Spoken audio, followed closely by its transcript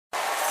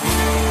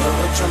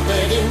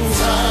trumpet in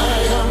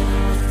Zion,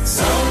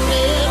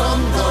 sounding on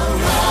the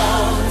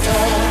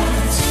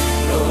mountains.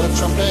 Blow a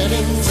trumpet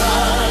in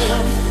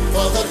Zion,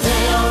 for the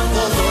day of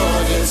the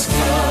Lord is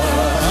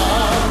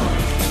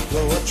come.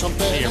 Blow a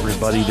trumpet. Hey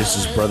everybody, this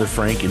is Brother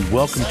Frank, and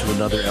welcome to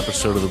another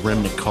episode of the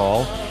Remnant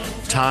Call.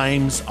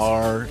 Times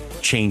are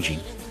changing.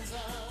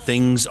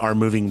 Things are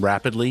moving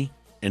rapidly,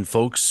 and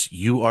folks,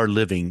 you are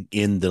living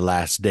in the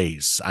last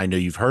days. I know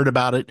you've heard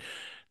about it.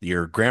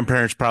 Your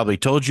grandparents probably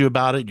told you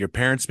about it. Your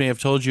parents may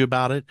have told you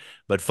about it.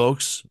 But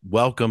folks,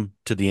 welcome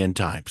to the end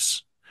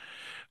times.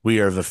 We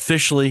are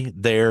officially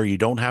there. You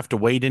don't have to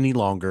wait any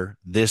longer.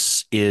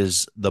 This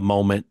is the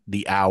moment,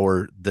 the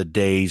hour, the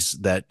days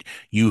that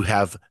you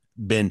have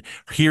been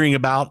hearing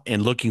about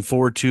and looking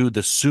forward to,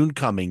 the soon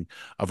coming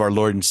of our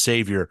Lord and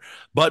Savior.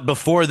 But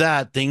before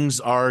that, things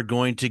are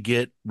going to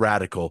get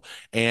radical.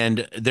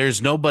 And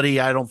there's nobody,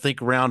 I don't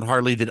think, around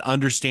hardly that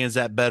understands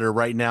that better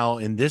right now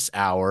in this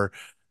hour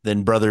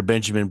than Brother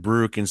Benjamin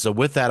Baruch. And so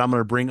with that, I'm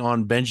going to bring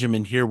on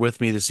Benjamin here with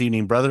me this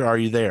evening. Brother, are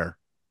you there?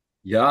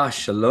 Yeah,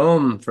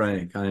 shalom,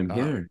 Frank. I am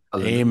here.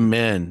 Hallelujah.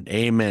 Amen.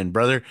 Amen.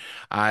 Brother,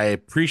 I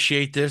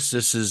appreciate this.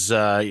 This is,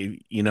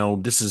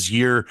 this is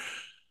year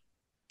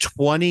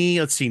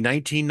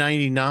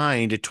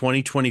 1999 to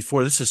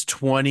 2024. This is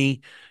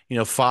 20,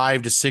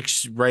 5 to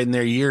 6 right in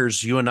their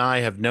years. You and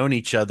I have known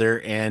each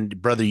other.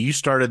 And brother, you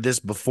started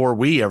this before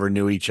we ever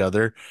knew each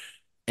other.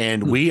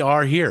 And we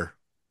are here.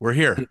 We're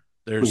here.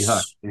 Yeah.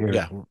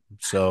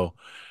 So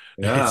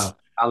Yeah.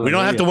 we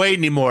don't have to Hallelujah. wait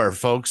anymore,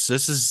 folks.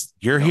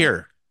 You're No.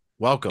 here.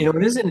 Welcome.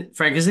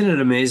 Frank, isn't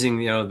it amazing,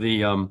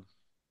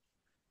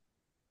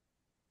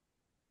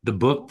 the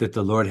book that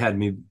the Lord had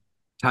me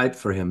type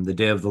for him, The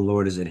Day of the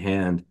Lord is at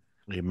Hand.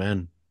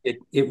 Amen. It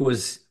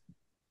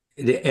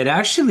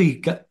actually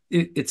got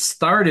it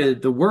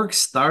started, the work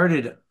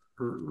started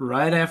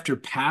right after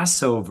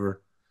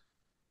Passover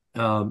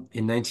in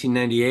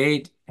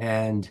 1998,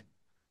 and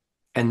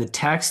the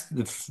text,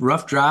 the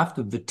rough draft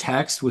of the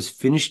text was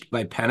finished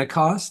by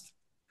Pentecost.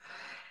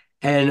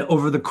 And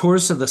over the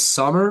course of the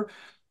summer,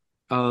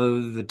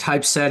 the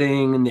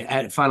typesetting and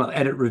the final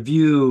edit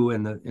review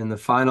and the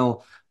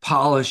final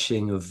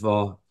polishing of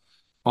all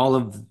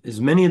of as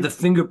many of the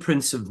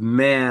fingerprints of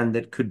man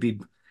that could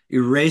be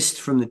erased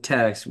from the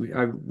text,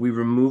 we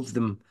removed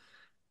them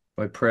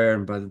by prayer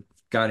and by the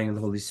guiding of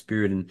the Holy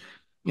Spirit.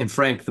 And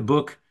Frank, the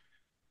book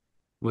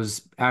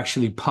was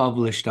actually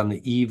published on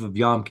the eve of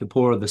Yom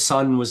Kippur. The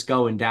sun was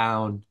going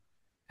down,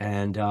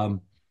 and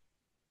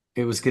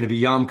it was going to be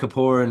Yom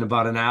Kippur in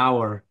about an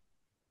hour.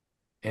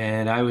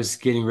 And I was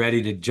getting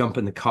ready to jump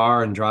in the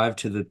car and drive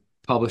to the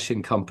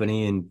publishing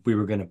company, and we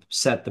were going to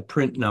set the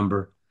print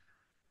number.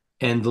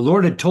 And the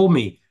Lord had told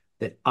me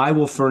that I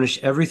will furnish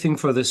everything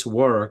for this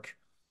work.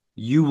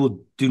 You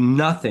will do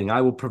nothing. I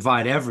will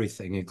provide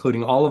everything,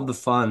 including all of the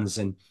funds.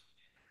 And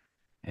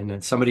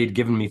then somebody had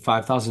given me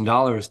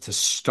 $5,000 to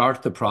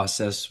start the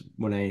process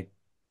when I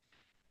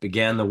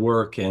began the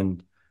work.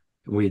 And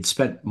we had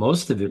spent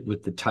most of it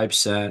with the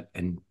typeset,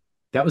 and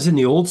that was in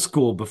the old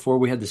school before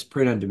we had this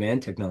print on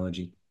demand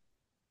technology.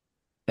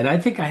 And I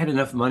think I had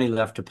enough money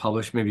left to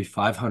publish maybe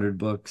 500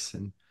 books.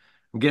 And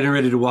I'm getting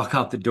ready to walk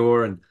out the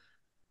door.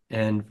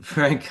 And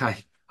Frank,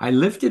 I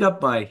lifted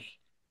up my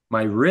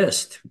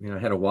wrist. I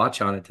had a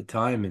watch on at the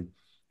time. And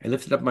I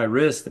lifted up my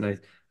wrist, and I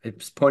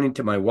was pointing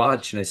to my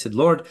watch. And I said,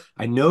 Lord,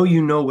 I know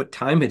you know what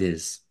time it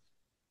is.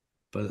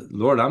 But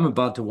Lord, I'm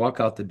about to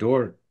walk out the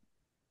door.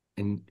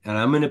 And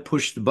I'm going to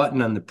push the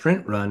button on the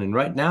print run. And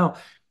right now,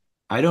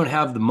 I don't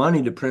have the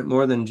money to print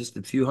more than just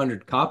a few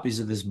hundred copies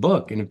of this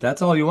book. And if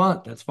that's all you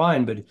want, that's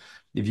fine. But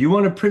if you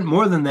want to print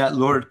more than that,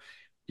 Lord,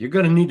 you're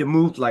going to need to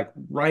move like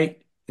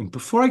right. And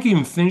before I can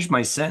even finish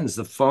my sentence,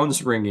 the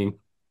phone's ringing.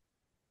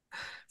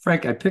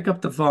 Frank, I pick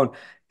up the phone,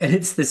 and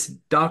it's this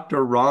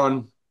Dr.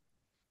 Ron,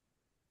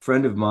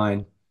 friend of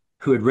mine,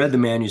 who had read the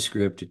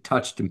manuscript. It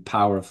touched him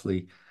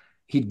powerfully.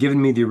 He'd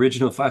given me the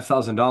original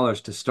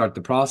 $5,000 to start the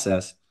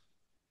process.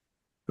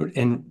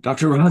 And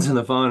Dr. Ron's on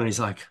the phone, and he's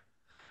like,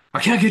 I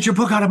can't get your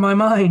book out of my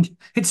mind.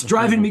 It's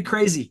driving me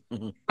crazy.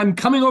 I'm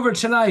coming over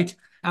tonight.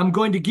 I'm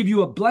going to give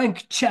you a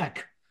blank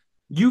check.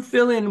 You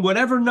fill in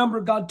whatever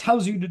number God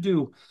tells you to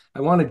do. I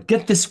want to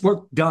get this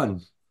work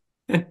done.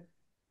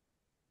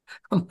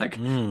 I'm like,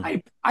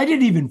 I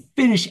didn't even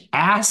finish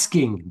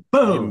asking.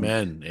 Boom.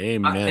 Amen.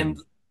 Amen.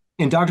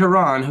 And Dr.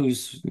 Ron,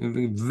 who's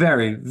a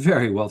very,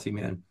 very wealthy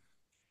man,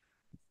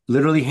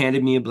 literally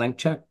handed me a blank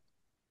check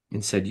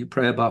and said, you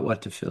pray about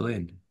what to fill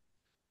in.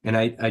 And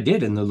I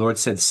did. And the Lord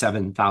said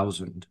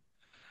 7,000.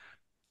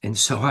 And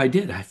so I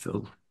did. I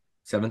filled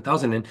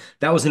 7,000. And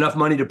that was enough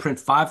money to print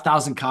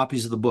 5,000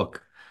 copies of the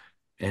book.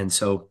 And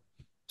so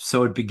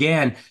it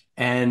began.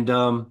 And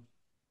the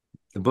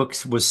book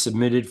was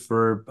submitted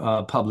for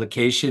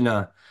publication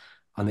on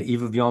the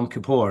eve of Yom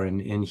Kippur.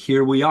 And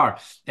here we are.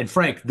 And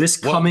Frank, this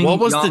coming.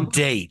 What was the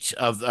date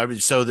of?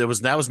 So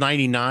that was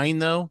 99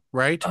 though,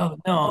 right? Oh,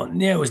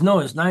 no, it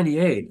was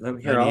 98. Let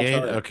me hear.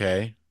 98.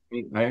 Okay.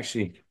 I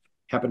actually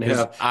happen to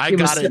have. I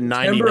got it in September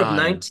 99. of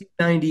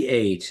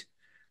 1998,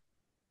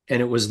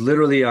 and it was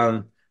literally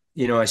on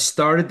I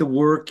started the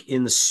work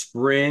in the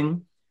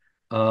spring,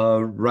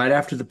 right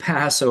after the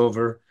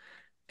Passover,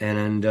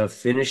 and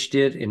finished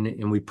it,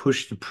 and we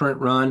pushed the print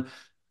run,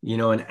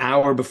 an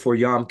hour before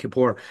Yom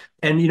Kippur.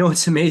 And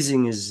what's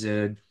amazing is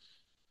the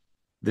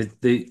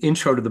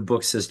intro to the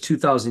book says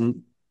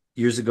 2,000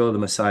 years ago the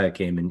Messiah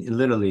came, and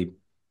literally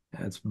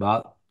that's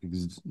about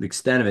the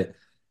extent of it.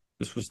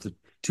 This was the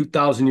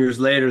 2,000 years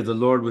later, the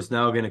Lord was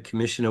now going to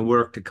commission a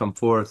work to come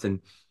forth.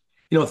 And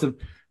if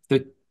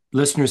the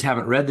listeners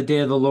haven't read the Day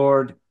of the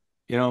Lord,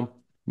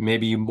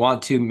 maybe you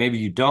want to, maybe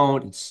you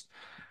don't. It's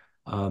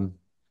um,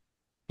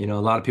 a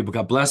lot of people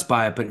got blessed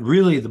by it, but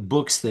really the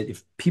books that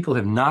if people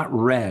have not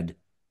read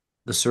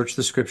the Search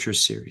the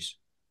Scriptures series,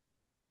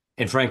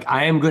 and Frank,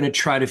 I am going to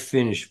try to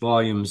finish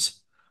volumes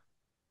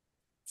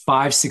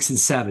 5, 6, and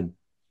 7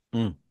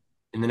 Mm.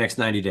 in the next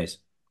 90 days.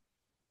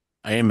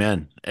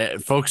 Amen.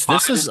 Folks, Five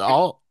this is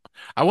all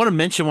I want to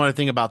mention one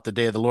thing about the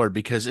day of the Lord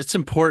because it's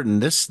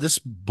important. This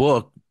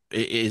book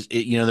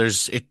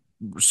there's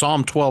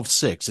Psalm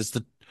 12:6.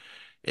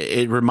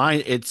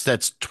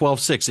 That's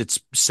 12:6. It's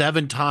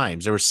 7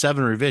 times. There were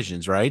 7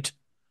 revisions, right?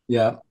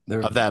 Yeah,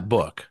 Of that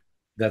book.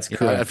 that's If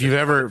correct. you've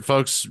ever,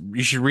 folks,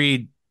 you should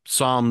read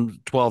Psalm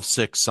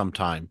 12:6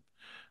 sometime.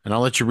 And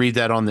I'll let you read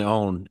that on the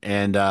own.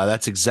 And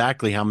that's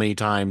exactly how many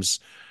times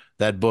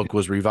that book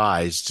was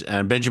revised.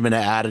 And Benjamin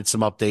added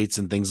some updates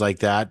and things like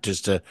that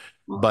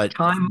Well, but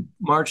time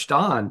marched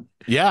on.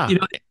 yeah. You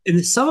know,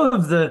 and some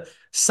of the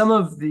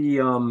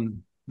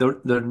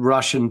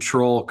Russian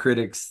troll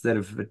critics that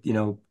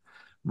have,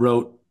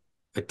 wrote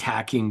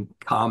attacking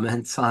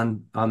comments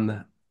on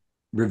the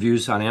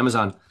reviews on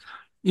Amazon,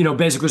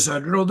 basically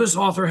said, this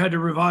author had to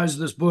revise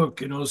this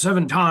book,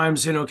 7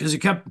 times, because he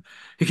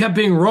kept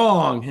being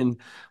wrong. And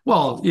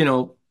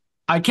well,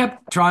 I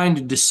kept trying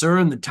to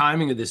discern the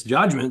timing of this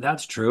judgment.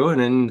 That's true.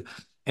 And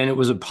it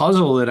was a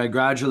puzzle that I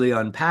gradually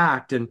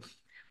unpacked. And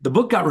the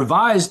book got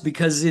revised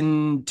because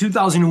in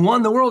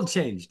 2001 the world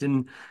changed.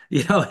 And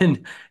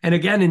and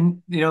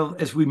again,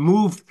 as we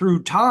moved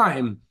through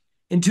time,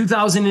 in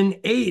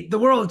 2008 the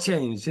world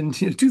changed. In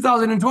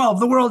 2012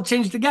 the world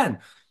changed again.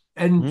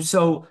 And Mhm.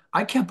 so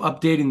I kept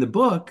updating the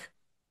book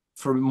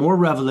for more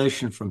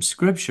revelation from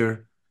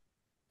Scripture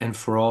and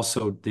for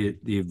also the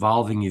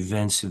evolving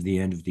events of the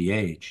end of the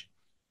age,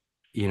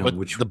 But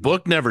which the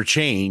book never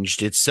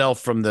changed itself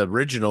from the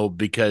original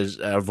because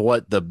of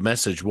what the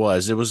message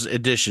was. It was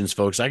additions,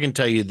 folks. I can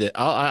tell you that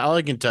all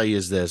I can tell you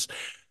is this.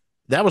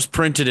 That was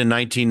printed in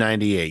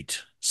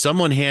 1998.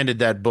 Someone handed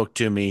that book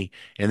to me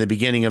in the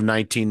beginning of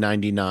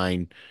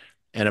 1999,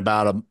 and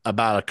about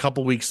a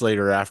couple weeks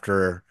later,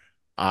 after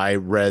I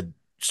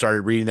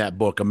started reading that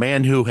book, a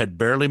man who had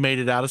barely made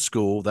it out of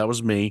school, that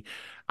was me.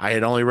 I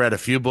had only read a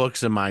few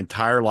books in my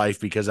entire life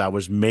because I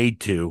was made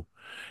to.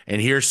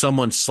 And here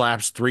someone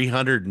slaps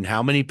 300 and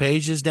how many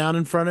pages down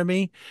in front of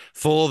me,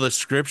 full of the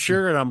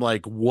scripture, and I'm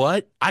like,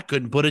 what? I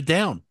couldn't put it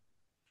down.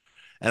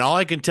 And all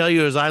I can tell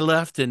you is I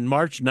left in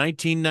March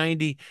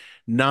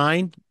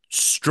 1999,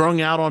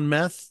 strung out on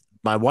meth.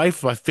 My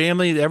wife, my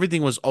family,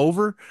 everything was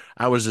over.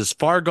 I was as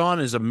far gone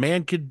as a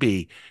man could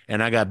be.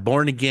 And I got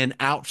born again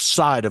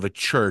outside of a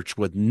church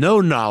with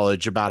no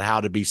knowledge about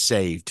how to be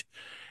saved.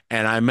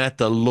 And I met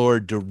the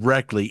Lord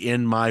directly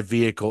in my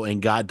vehicle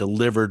and got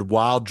delivered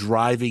while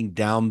driving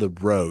down the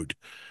road.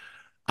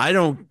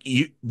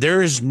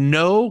 There is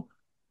no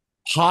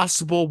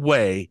possible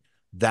way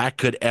that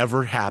could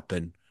ever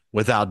happen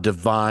without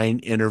divine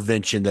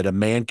intervention that a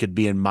man could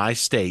be in my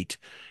state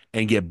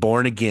and get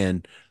born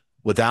again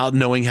without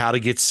knowing how to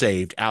get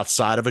saved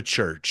outside of a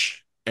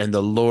church. And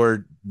the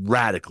Lord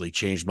radically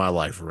changed my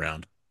life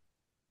around.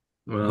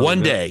 well,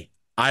 One day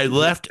I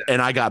left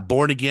and I got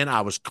born again.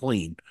 I was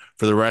clean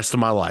for the rest of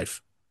my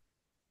life.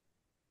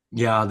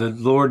 yeah, the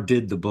Lord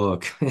did the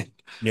book.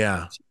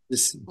 Yeah.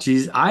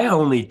 Geez, I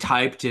only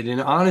typed it, and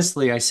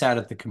honestly, I sat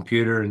at the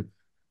computer and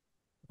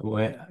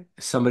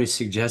somebody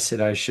suggested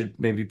I should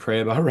maybe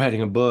pray about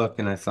writing a book,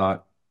 and I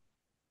thought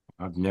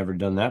I've never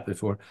done that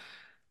before.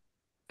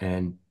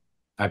 And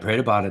I prayed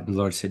about it, and the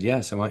Lord said,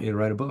 "Yes, I want you to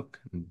write a book."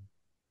 And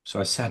so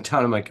I sat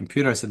down on my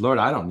computer. I said, "Lord,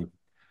 I don't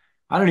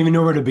even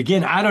know where to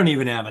begin. I don't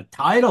even have a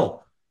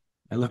title."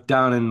 I looked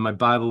down, and my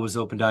Bible was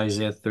open to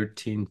Isaiah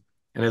 13,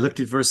 and I looked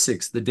at verse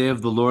 6. The day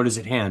of the Lord is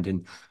at hand,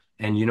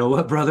 and you know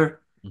what,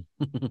 brother?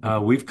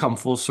 We've come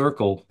full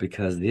circle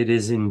because it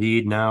is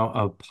indeed now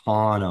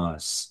upon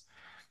us.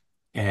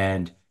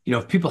 And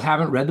if people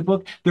haven't read the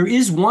book, there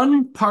is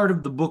one part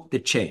of the book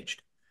that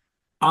changed.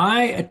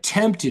 I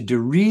attempted to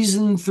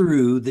reason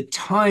through the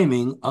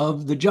timing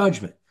of the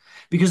judgment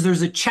because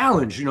there's a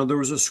challenge. There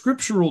was a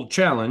scriptural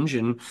challenge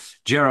in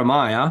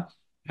Jeremiah,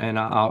 and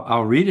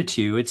I'll read it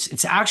to you.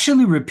 It's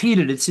actually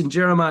repeated. It's in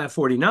Jeremiah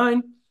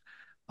 49,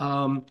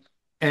 um,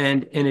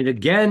 and it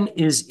again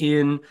is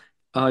in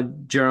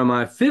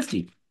Jeremiah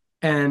 50,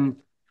 and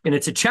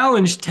it's a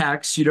challenge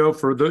text.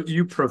 For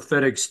you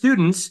prophetic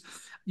students,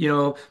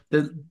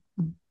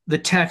 the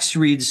text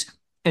reads,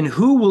 "And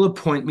who will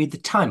appoint me the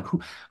time?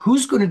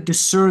 Who's going to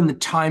discern the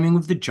timing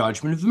of the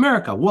judgment of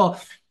America?" Well,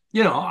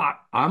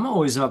 I'm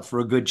always up for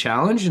a good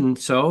challenge. And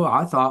so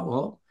I thought,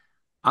 well,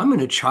 I'm going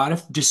to try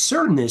to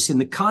discern this in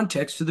the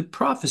context of the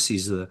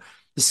prophecies, the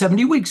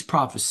 70 weeks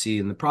prophecy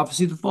and the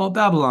prophecy of the fall of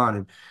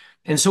Babylon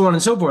and so on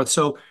and so forth.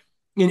 So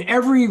in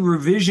every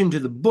revision to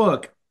the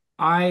book,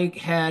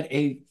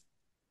 I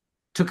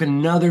took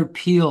another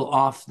peel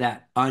off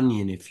that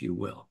onion, if you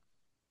will.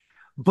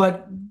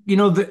 But,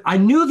 I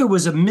knew there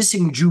was a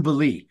missing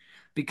Jubilee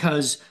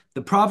because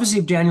the prophecy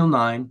of Daniel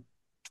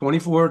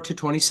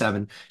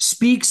 9:24-27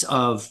 speaks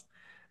of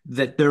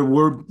that there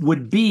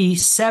would be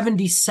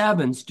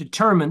 77s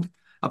determined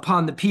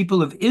upon the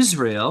people of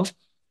Israel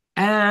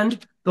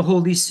and the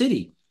holy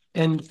city.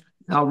 And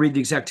I'll read the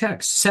exact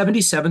text.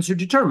 77s are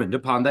determined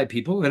upon thy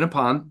people and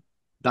upon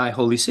thy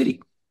holy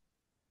city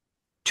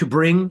to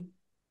bring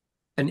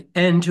an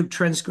end of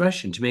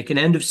transgression, to make an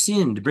end of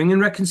sin, to bring in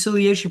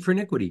reconciliation for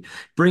iniquity,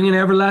 bring in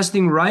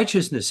everlasting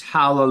righteousness.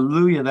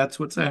 Hallelujah. That's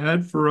what's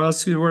ahead for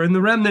us who are in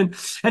the remnant.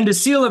 And to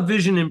seal up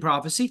vision and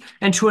prophecy,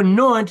 and to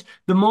anoint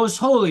the most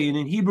holy. And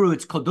in Hebrew,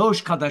 it's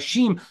Kadosh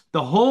Kadashim,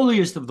 the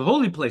holiest of the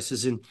holy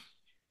places. And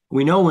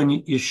we know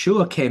when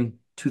Yeshua came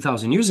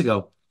 2,000 years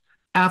ago,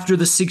 after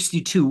the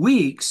 62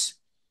 weeks,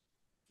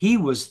 he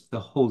was the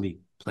holy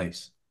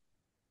place.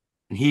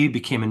 And he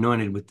became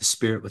anointed with the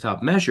Spirit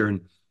without measure.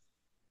 And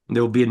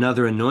there will be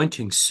another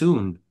anointing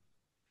soon.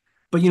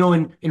 But,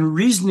 in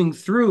reasoning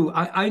through,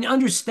 I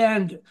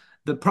understand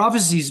the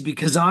prophecies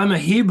because I'm a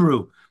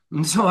Hebrew.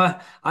 And so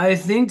I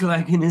think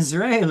like an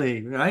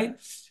Israeli, right?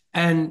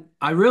 And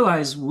I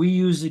realize we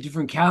use a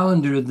different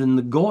calendar than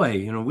the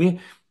Goy.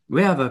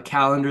 We have a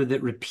calendar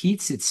that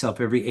repeats itself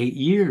every 8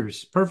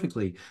 years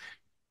perfectly.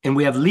 And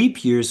we have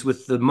leap years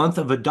with the month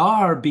of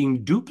Adar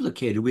being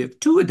duplicated. We have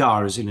 2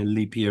 Adars in a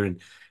leap year.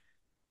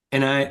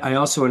 And I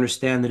also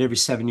understand that every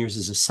 7 years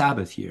is a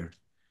Sabbath year.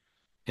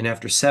 And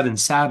after 7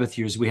 Sabbath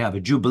years, we have a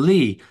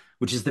Jubilee,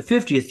 which is the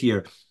 50th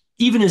year.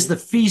 Even as the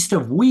Feast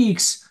of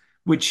Weeks,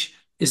 which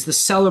is the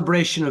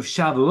celebration of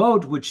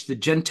Shavuot, which the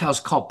Gentiles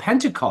call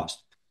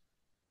Pentecost,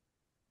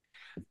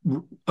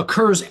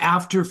 occurs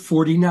after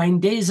 49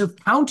 days of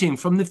counting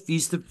from the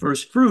Feast of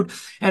First Fruit.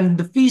 And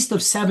the Feast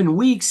of 7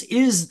 Weeks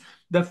is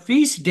the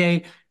feast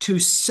day to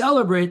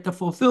celebrate the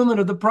fulfillment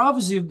of the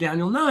prophecy of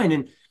Daniel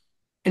 9.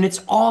 And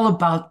it's all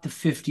about the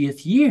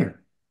 50th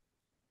year.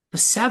 The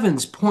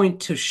 7s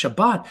point to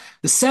Shabbat.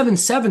 The 7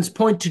 sevens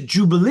point to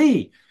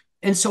Jubilee.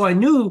 And so I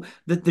knew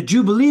that the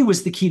Jubilee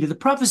was the key to the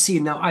prophecy.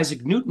 And now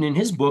Isaac Newton, in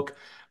his book,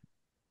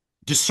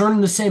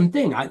 discerned the same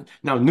thing.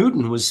 Now,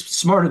 Newton was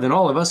smarter than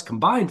all of us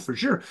combined, for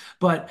sure.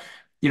 But,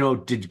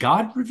 did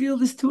God reveal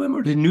this to him,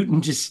 or did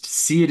Newton just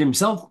see it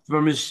himself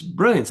from his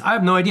brilliance? I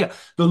have no idea.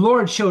 The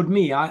Lord showed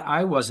me.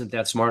 I wasn't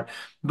that smart.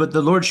 But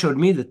the Lord showed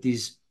me that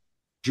these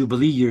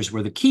Jubilee years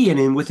were the key.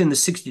 And within the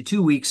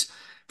 62 weeks,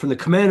 from the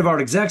command of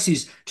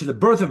Artaxerxes to the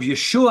birth of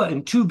Yeshua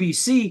in 2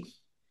 BC,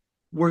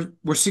 were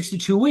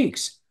 62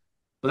 weeks.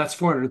 Well, that's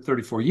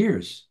 434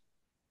 years.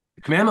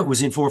 The commandment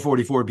was in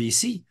 444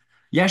 BC.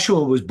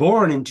 Yeshua was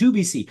born in 2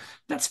 BC.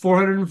 That's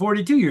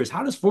 442 years.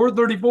 How does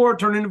 434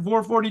 turn into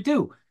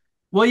 442?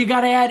 Well, you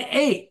got to add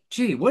 8.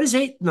 Gee, what is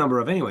 8 number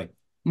of anyway?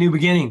 New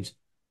beginnings.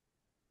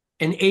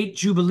 And 8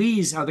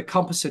 Jubilees are the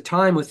compass of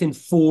time within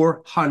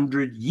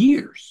 400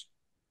 years.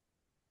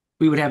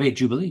 We would have 8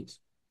 Jubilees.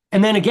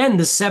 And then again,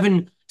 the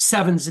 7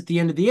 sevens at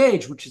the end of the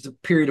age, which is a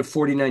period of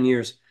 49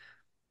 years.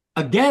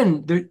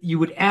 Again, you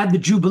would add the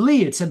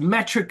Jubilee. It's a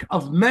metric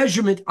of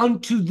measurement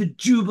unto the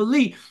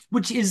Jubilee,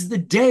 which is the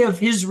day of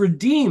his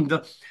redeemed.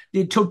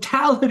 The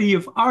totality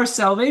of our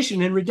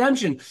salvation and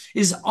redemption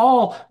is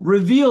all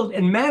revealed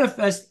and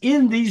manifest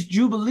in these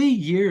Jubilee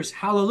years.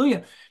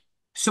 Hallelujah.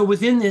 So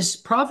within this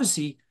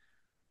prophecy,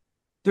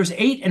 there's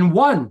 8 and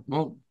 1.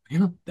 Well,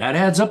 that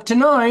adds up to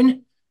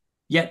 9.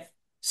 Yet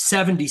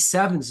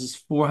 77s is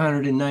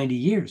 490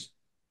 years.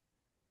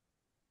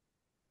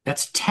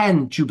 That's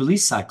 10 Jubilee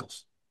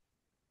cycles.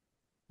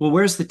 Well,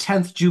 where's the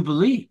 10th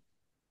Jubilee?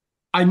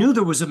 I knew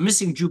there was a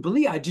missing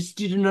Jubilee. I just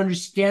didn't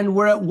understand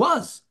where it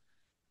was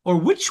or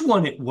which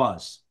one it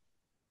was.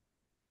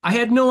 I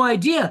had no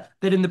idea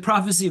that in the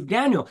prophecy of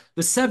Daniel,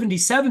 the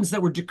 77s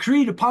that were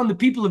decreed upon the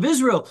people of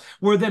Israel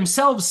were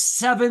themselves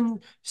 7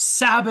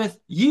 Sabbath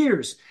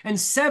years and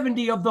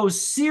 70 of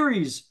those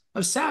series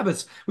of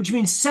Sabbaths, which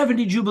means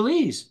 70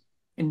 Jubilees.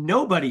 And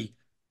nobody,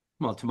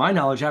 well, to my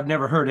knowledge, I've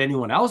never heard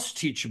anyone else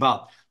teach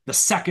about the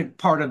second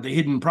part of the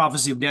hidden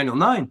prophecy of Daniel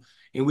 9,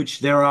 in which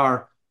there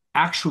are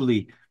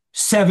actually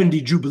 70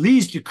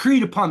 Jubilees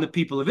decreed upon the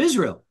people of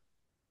Israel.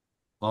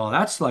 Well,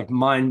 that's like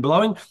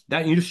mind-blowing.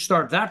 That you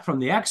start that from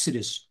the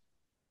Exodus.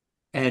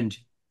 And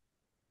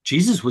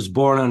Jesus was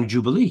born on a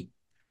Jubilee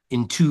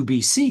in 2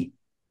 BC.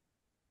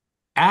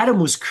 Adam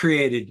was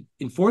created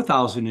in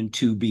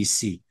 4002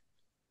 BC.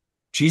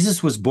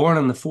 Jesus was born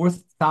on the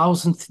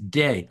 4,000th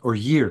day, or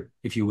year,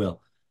 if you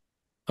will,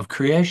 of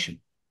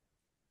creation.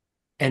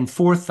 And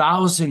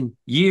 4,000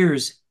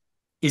 years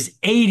is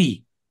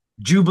 80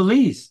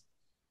 Jubilees.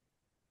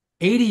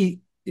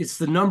 80 is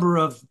the number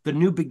of the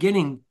new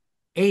beginning,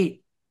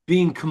 8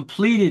 being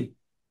completed,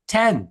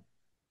 10.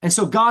 And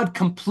so God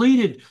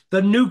completed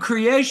the new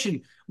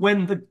creation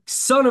when the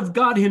Son of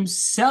God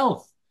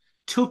himself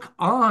took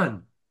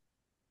on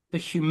the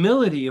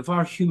humility of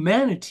our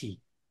humanity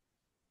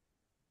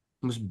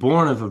and was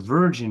born of a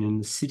virgin in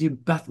the city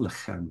of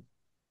Bethlehem.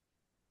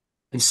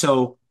 And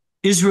so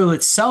Israel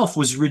itself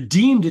was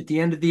redeemed at the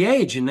end of the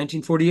age in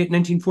 1948,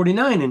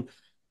 1949. And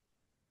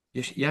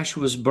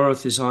Yeshua's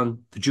birth is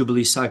on the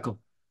Jubilee cycle.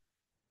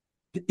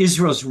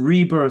 Israel's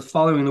rebirth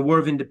following the War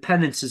of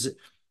Independence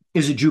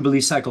is a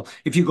Jubilee cycle.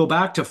 If you go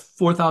back to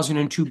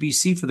 4002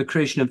 BC for the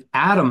creation of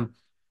Adam,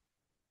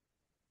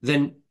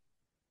 then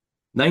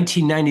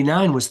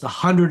 1999 was the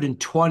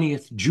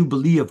 120th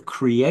Jubilee of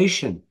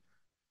creation.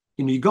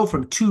 You go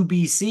from 2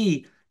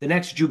 BC, the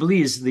next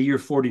Jubilee is the year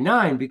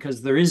 49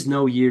 because there is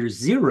no year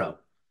 0.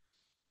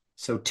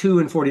 So 2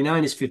 and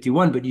 49 is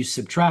 51, but you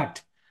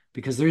subtract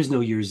because there is no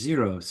year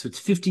 0. So it's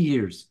 50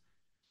 years.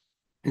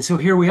 And so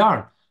here we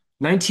are.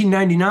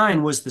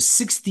 1999 was the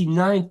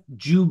 69th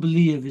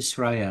Jubilee of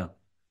Israel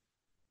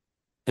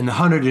and the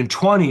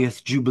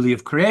 120th Jubilee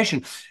of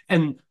creation.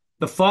 And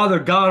the Father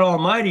God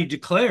Almighty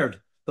declared,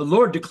 the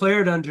Lord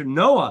declared unto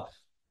Noah,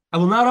 I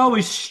will not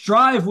always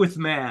strive with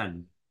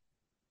man.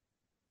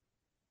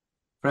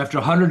 For after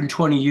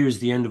 120 years,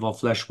 the end of all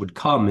flesh would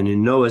come. And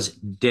in Noah's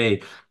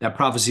day, that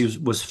prophecy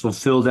was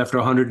fulfilled after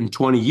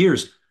 120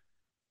 years.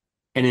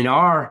 And in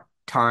our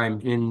time,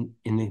 in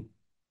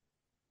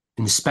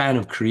the span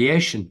of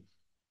creation,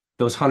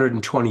 those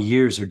 120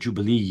 years are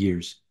Jubilee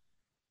years.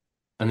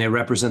 And they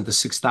represent the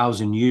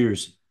 6,000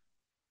 years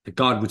that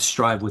God would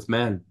strive with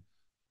man.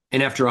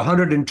 And after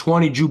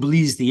 120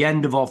 Jubilees, the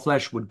end of all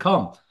flesh would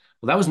come.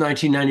 Well, that was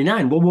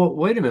 1999. Well,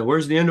 wait a minute.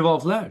 Where's the end of all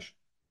flesh?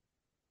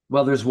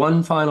 Well, there's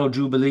one final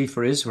Jubilee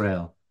for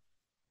Israel.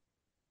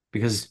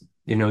 Because,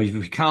 if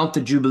you count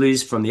the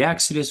Jubilees from the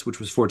Exodus, which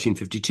was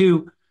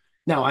 1452.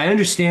 Now, I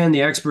understand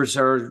the experts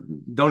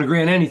don't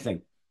agree on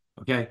anything.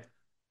 Okay?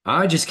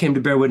 I just came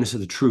to bear witness of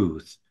the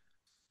truth.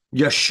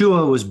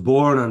 Yeshua was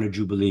born on a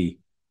Jubilee.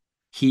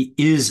 He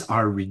is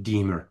our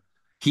Redeemer.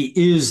 He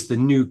is the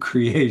new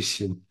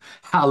creation.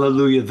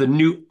 Hallelujah. The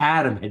new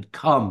Adam had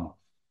come.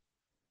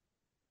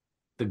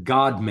 The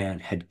God-man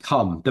had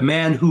come. The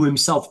man who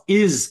himself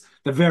is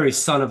the very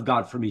Son of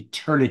God from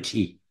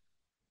eternity,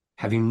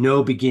 having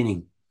no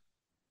beginning,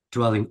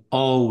 dwelling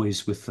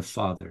always with the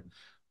Father.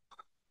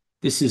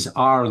 This is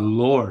our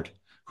Lord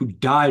who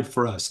died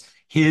for us.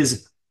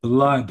 His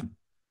blood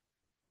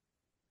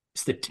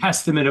is the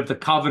testament of the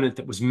covenant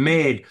that was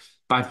made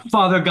by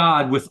Father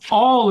God with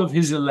all of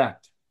his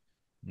elect.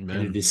 Amen.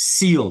 And it is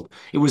sealed.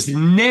 It was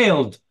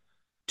nailed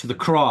to the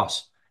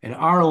cross, and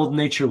our old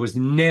nature was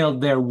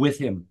nailed there with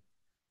him.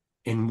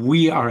 And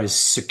we are as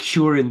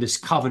secure in this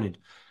covenant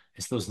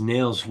as those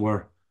nails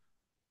were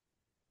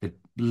that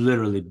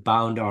literally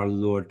bound our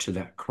Lord to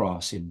that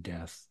cross in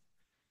death.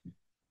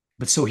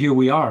 But so here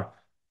we are,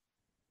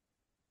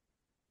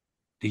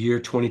 the year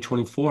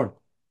 2024.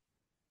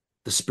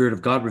 The Spirit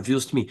of God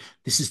reveals to me,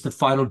 this is the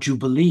final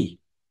Jubilee,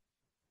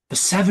 the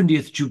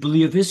 70th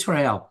Jubilee of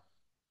Israel.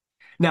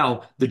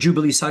 Now, the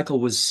Jubilee cycle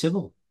was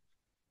civil,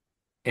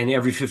 and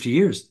every 50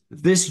 years.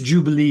 This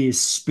Jubilee is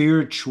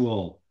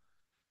spiritual.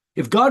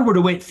 If God were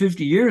to wait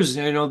 50 years,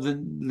 the end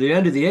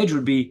of the age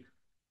would be,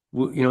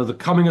 the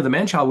coming of the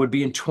man-child would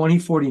be in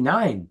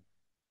 2049.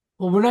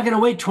 Well, we're not going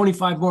to wait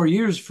 25 more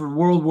years for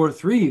World War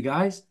III, you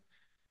guys,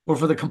 or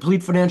for the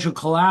complete financial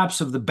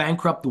collapse of the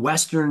bankrupt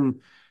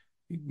Western,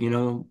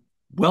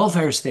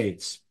 welfare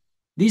states.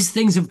 These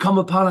things have come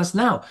upon us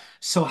now.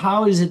 So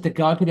how is it that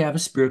God could have a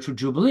spiritual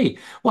Jubilee?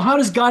 Well, how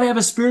does God have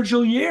a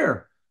spiritual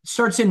year? It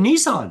starts in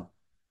Nisan.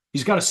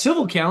 He's got a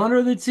civil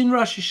calendar that's in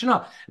Rosh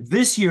Hashanah.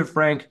 This year,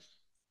 Frank,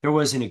 there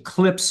was an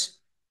eclipse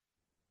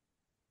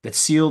that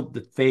sealed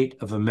the fate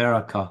of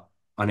America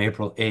on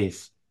April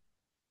 8th.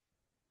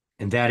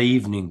 And that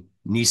evening,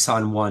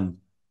 Nisan 1,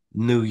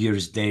 New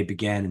Year's Day,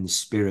 began in the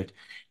Spirit,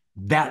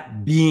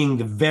 that being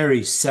the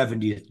very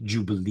 70th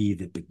Jubilee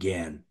that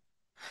began.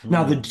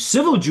 Now, the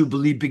civil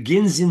Jubilee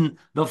begins in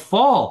the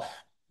fall,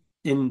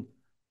 in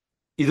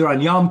either on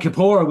Yom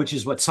Kippur, which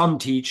is what some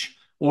teach,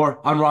 or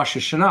on Rosh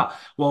Hashanah.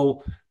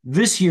 Well,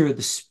 this year,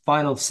 the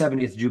final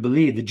 70th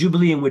Jubilee, the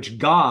Jubilee in which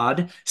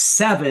God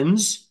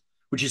sevens,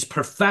 which is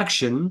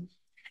perfection,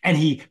 and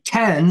he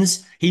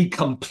tens, he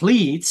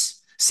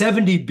completes,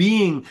 70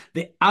 being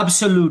the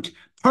absolute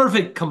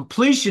perfect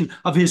completion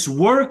of his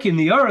work in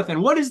the earth.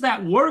 And what is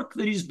that work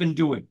that he's been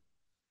doing?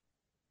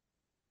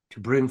 To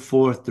bring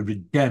forth the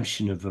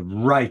redemption of a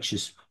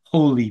righteous,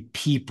 holy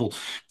people,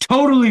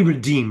 totally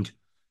redeemed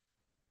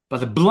by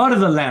the blood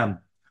of the Lamb,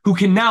 who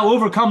can now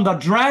overcome the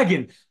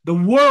dragon, the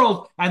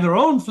world, and their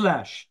own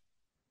flesh,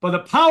 by the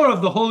power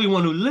of the Holy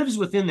One who lives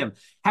within them,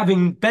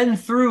 having been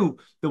through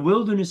the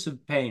wilderness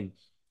of pain,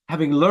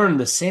 having learned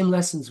the same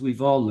lessons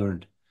we've all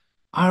learned.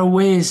 Our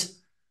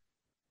ways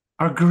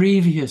are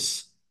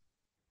grievous.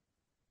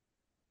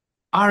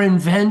 Our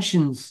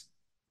inventions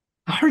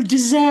are a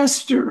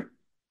disaster.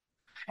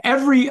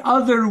 Every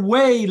other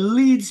way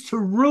leads to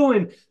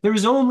ruin. There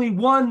is only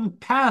one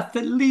path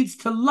that leads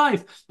to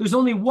life. There's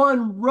only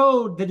one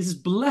road that is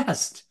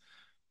blessed.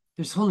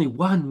 There's only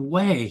one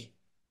way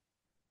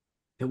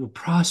that will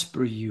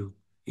prosper you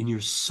in your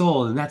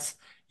soul, and that's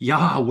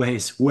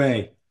Yahweh's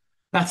way.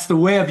 That's the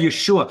way of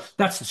Yeshua.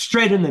 That's the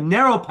straight and the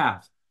narrow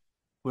path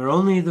where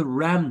only the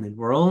remnant,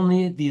 where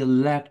only the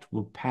elect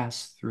will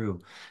pass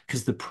through,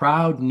 because the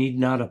proud need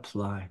not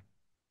apply.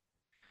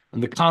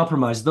 And the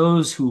compromise,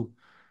 those who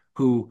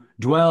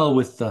dwell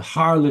with the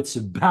harlots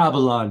of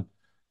Babylon,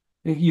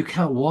 you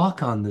can't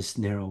walk on this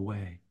narrow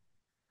way.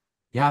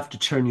 You have to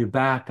turn your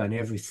back on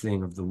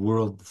everything of the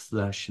world, the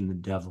flesh, and the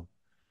devil.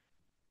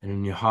 And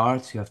in your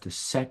hearts, you have to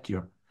set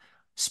your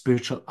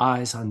spiritual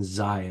eyes on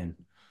Zion,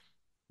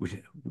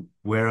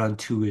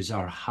 whereunto is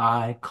our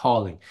high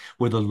calling,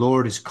 where the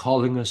Lord is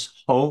calling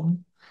us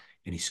home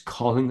and he's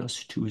calling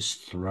us to his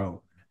throne.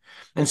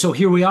 And so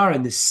here we are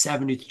in this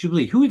 70th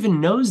Jubilee. Who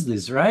even knows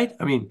this, right?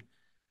 I mean,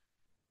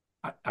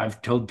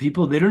 I've told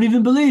people they don't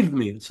even believe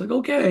me. It's like,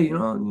 okay,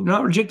 you're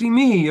not rejecting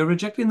me. You're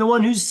rejecting the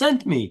one who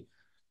sent me.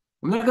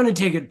 I'm not going to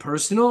take it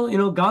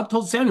personal. God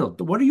told Samuel,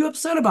 what are you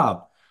upset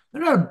about?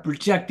 They're not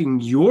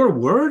rejecting your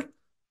word.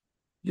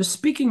 You're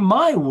speaking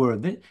my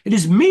word. It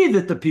is me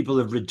that the people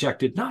have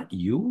rejected, not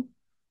you.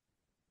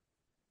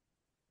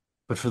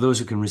 But for those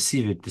who can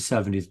receive it, the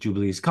 70th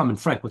Jubilee is coming.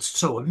 Frank, what's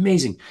so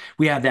amazing?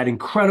 We had that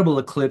incredible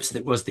eclipse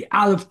that was the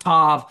Aleph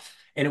Tav,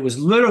 and it was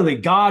literally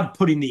God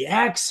putting the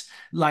X,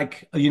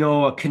 like,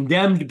 a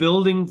condemned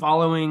building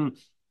following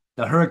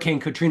the Hurricane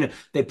Katrina.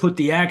 They put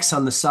the X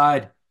on the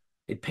side.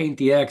 They paint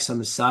the X on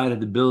the side of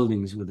the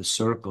buildings with a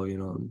circle,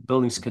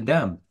 building's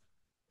condemned.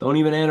 Don't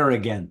even enter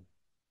again.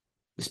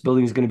 This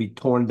building is going to be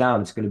torn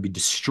down. It's going to be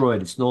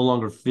destroyed. It's no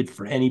longer fit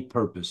for any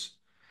purpose.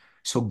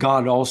 So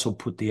God also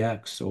put the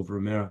X over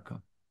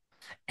America.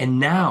 And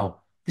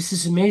now, this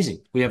is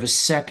amazing. We have a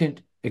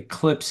second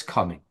eclipse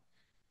coming.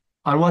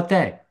 On what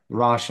day?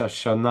 Rosh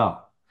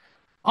Hashanah.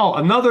 Oh,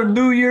 another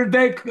New Year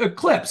Day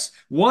eclipse.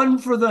 One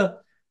for the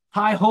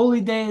high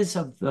holy days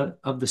of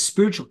the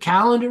spiritual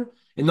calendar,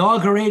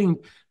 inaugurating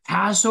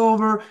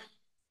Passover,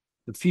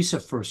 the Feast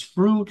of First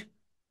Fruit,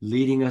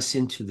 leading us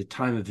into the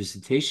time of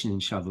visitation in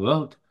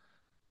Shavuot.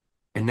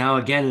 And now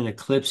again an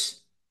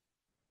eclipse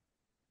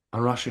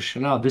on Rosh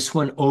Hashanah, this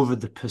one over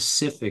the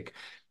Pacific.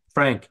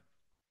 Frank,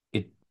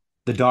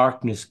 the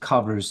darkness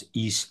covers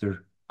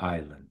Easter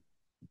Island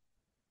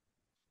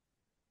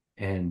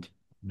and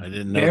I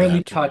didn't know barely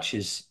that.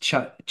 touches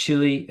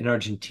Chile and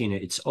Argentina.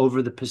 It's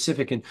over the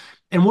Pacific.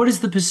 And what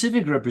does the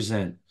Pacific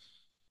represent?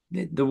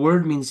 The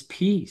word means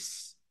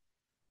peace.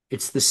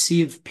 It's the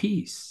sea of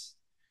peace.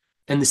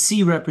 And the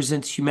sea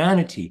represents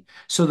humanity.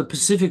 So the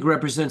Pacific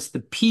represents the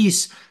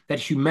peace that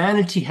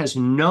humanity has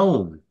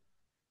known.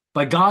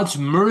 By God's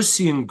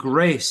mercy and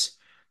grace,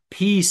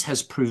 peace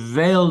has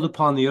prevailed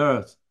upon the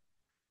earth.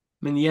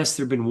 I mean, yes,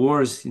 there have been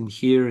wars in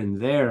here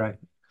and there,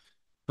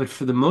 but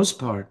for the most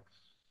part,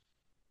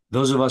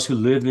 those of us who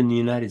live in the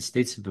United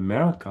States of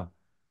America,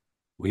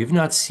 we have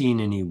not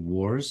seen any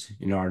wars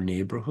in our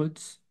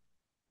neighborhoods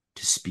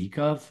to speak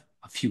of,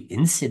 a few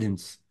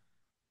incidents.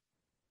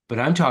 But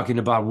I'm talking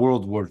about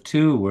World War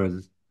II,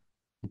 where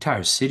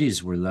entire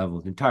cities were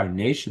leveled, entire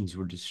nations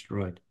were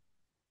destroyed,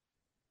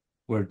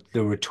 where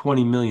there were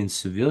 20 million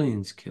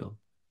civilians killed,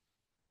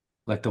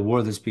 like the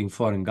war that's being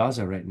fought in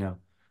Gaza right now,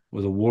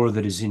 or the war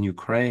that is in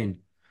Ukraine,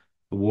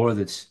 the war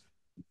that's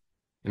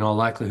in all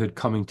likelihood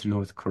coming to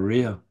North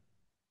Korea,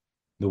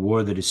 the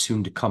war that is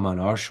soon to come on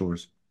our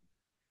shores.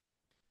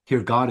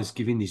 Here, God is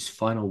giving these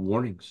final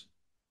warnings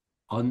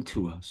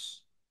unto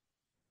us.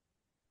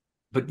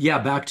 But yeah,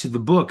 back to the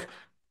book.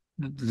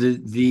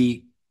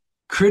 The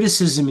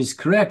criticism is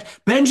correct.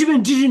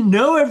 Benjamin didn't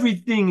know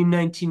everything in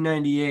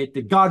 1998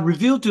 that God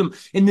revealed to him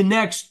in the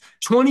next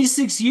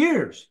 26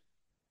 years.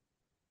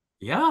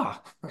 Yeah,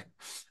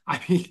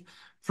 I mean,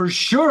 for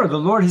sure, the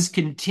Lord has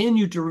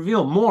continued to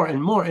reveal more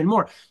and more and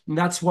more. And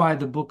that's why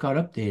the book got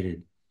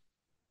updated.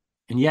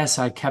 And yes,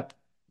 I kept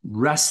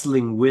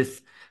wrestling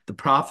with the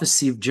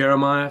prophecy of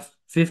Jeremiah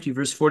 50,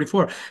 verse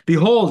 44.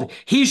 Behold,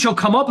 he shall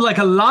come up like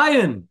a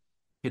lion.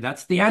 Okay,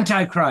 that's the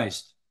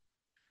Antichrist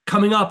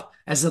coming up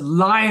as a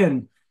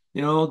lion.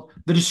 The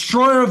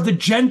destroyer of the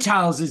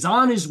Gentiles is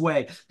on his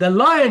way. The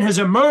lion has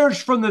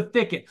emerged from the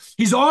thicket.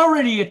 He's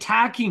already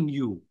attacking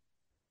you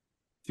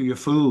through your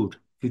food,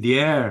 through the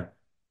air,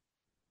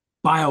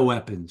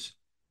 bioweapons.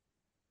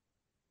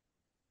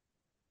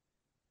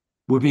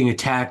 We're being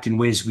attacked in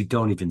ways we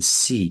don't even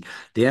see.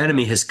 The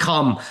enemy has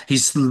come.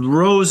 He's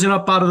risen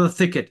up out of the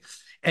thicket,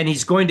 and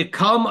he's going to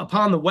come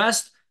upon the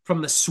west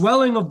from the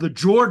swelling of the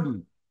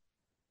Jordan.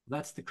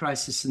 That's the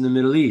crisis in the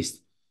Middle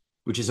East,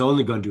 which is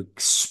only going to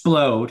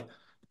explode.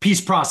 The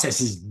peace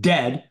process is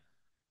dead.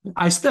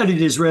 I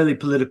studied Israeli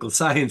political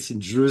science in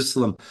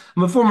Jerusalem.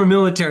 I'm a former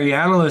military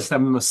analyst.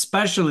 I'm a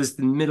specialist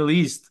in the Middle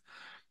East.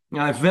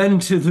 I've been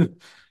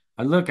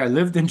I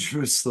lived in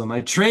Jerusalem.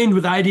 I trained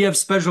with IDF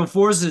Special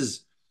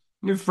Forces.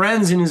 Your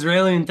friends in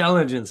Israeli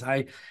intelligence.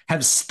 I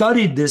have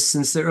studied this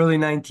since the early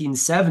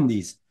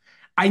 1970s.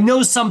 I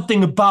know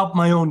something about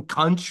my own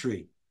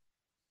country.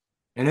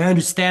 And I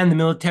understand the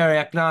military,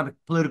 economic,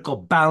 political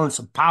balance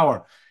of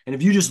power. And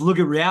if you just look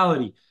at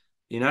reality,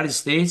 The United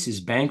States is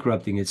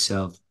bankrupting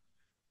itself.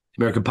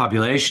 The American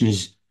population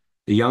is,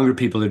 the younger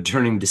people are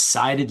turning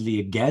decidedly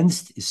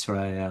against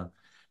Israel.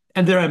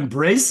 And they're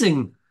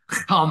embracing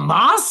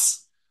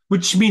Hamas,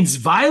 which means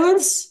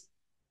violence.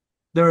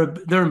 They're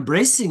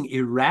embracing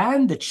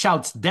Iran that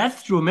shouts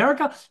death through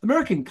America.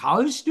 American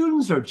college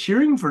students are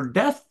cheering for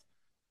death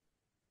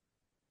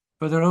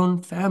for their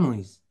own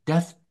families,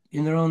 death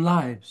in their own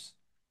lives.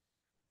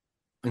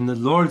 And the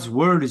Lord's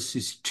word is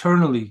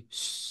eternally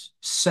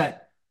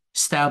set,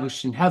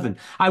 established in heaven.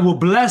 I will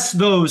bless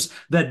those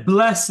that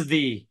bless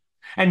thee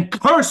and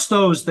curse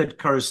those that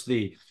curse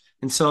thee.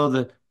 And so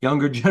the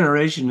younger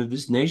generation of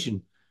this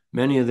nation,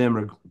 many of them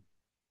are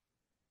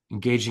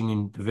engaging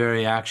in the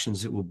very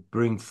actions that will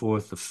bring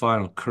forth the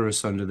final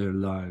curse unto their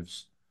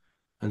lives.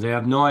 And they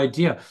have no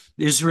idea.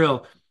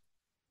 Israel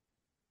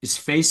is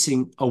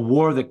facing a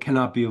war that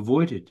cannot be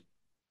avoided.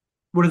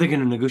 What are they going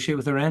to negotiate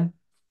with Iran?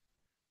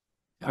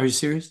 Are you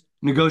serious?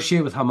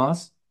 Negotiate with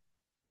Hamas?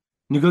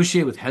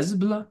 Negotiate with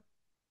Hezbollah?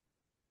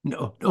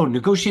 No,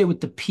 negotiate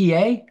with the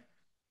PA?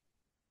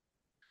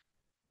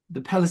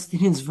 The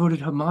Palestinians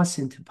voted Hamas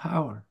into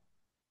power.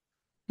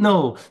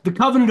 No, the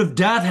covenant of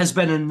death has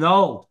been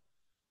annulled.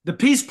 The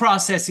peace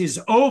process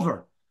is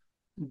over.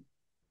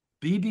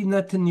 Bibi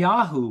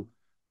Netanyahu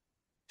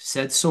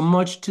said so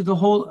much to the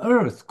whole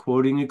earth,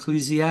 quoting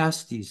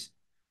Ecclesiastes.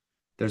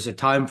 There's a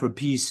time for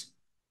peace,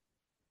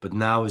 but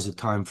now is a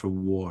time for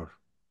war.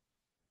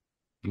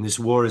 And this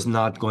war is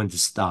not going to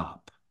stop.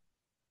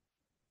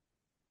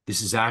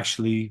 This is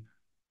actually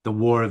the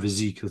war of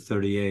Ezekiel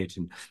 38.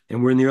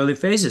 And we're in the early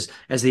phases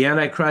as the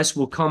Antichrist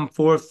will come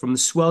forth from the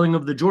swelling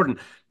of the Jordan.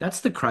 That's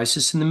the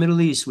crisis in the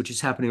Middle East, which is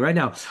happening right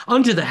now.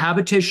 Unto the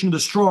habitation of the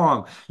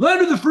strong,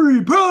 land of the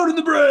free, proud and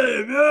the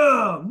brave.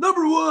 Yeah,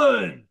 number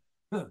one.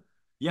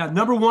 Yeah,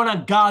 number one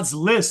on God's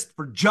list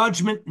for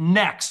judgment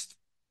next.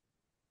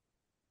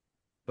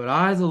 But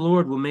I, the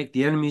Lord, will make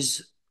the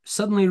enemies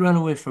suddenly run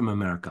away from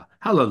America.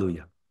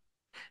 Hallelujah.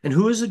 And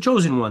who is the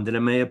chosen one that I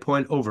may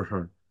appoint over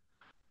her?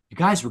 You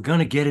guys, we're going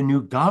to get a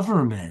new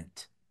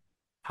government.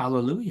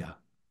 Hallelujah.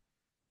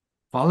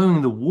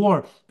 Following the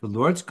war, the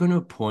Lord's going to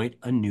appoint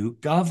a new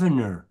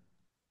governor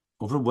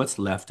over what's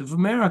left of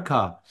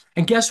America.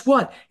 And guess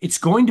what? It's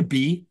going to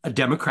be a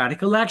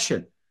democratic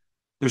election.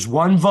 There's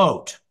one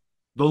vote,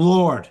 the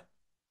Lord.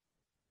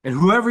 And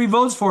whoever he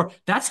votes for,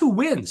 that's who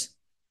wins.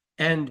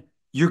 And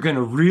you're going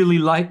to really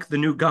like the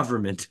new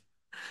government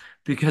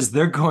because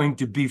they're going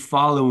to be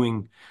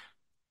following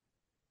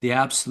the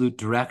absolute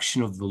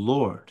direction of the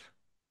Lord.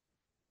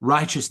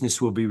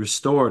 Righteousness will be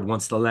restored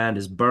once the land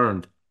is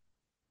burned.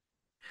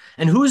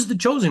 And who is the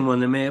chosen one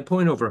that may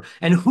appoint over?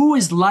 And who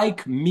is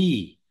like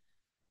me?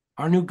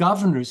 Our new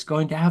governor is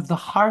going to have the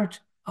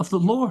heart of the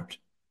Lord.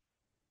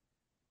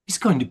 He's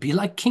going to be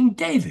like King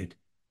David.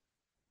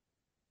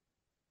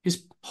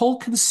 His whole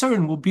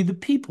concern will be the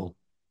people.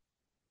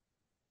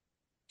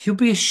 He'll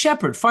be a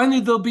shepherd. Finally,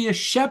 there'll be a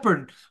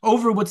shepherd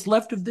over what's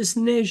left of this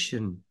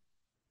nation.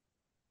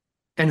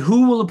 And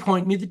who will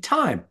appoint me the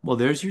time? Well,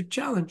 there's your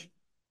challenge.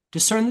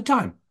 Discern the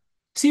time.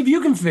 See if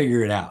you can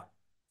figure it out.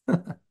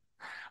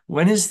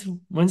 When's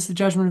the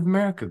judgment of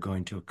America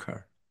going to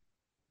occur?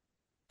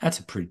 That's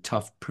a pretty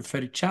tough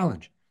prophetic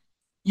challenge.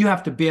 You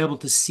have to be able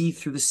to see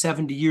through the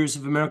 70 years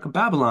of American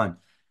Babylon,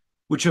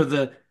 which are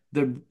the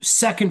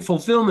second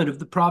fulfillment of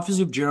the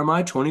prophecy of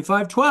Jeremiah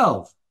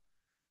 25:12.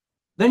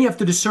 Then you have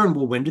to discern,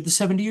 well, when did the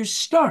 70 years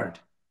start?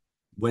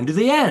 When do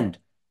they end?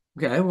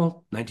 Okay,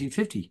 well,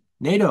 1950,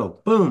 NATO,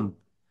 boom.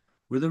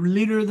 We're the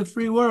leader of the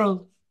free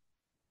world.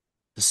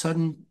 The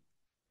sudden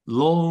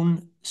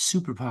lone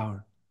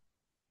superpower.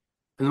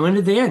 And when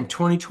did they end?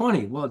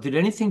 2020. Well, did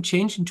anything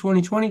change in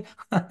 2020?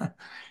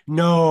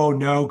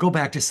 No, go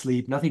back to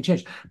sleep. Nothing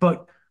changed.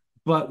 But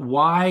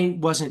why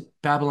wasn't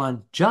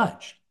Babylon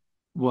judged?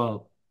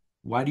 Well,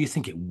 why do you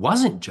think it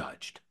wasn't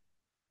judged?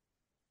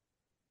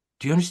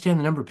 Do you understand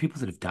the number of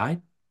people that have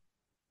died?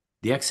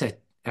 The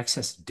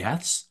excess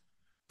deaths,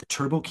 the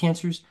turbo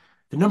cancers,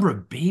 the number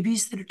of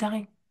babies that are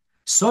dying?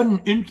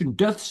 Sudden infant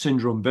death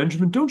syndrome,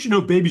 Benjamin. Don't you know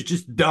babies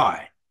just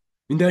die?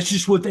 And that's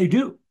just what they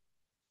do.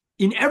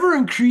 In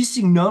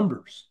ever-increasing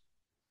numbers.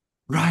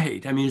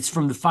 Right. I mean, it's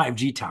from the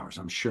 5G towers,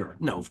 I'm sure.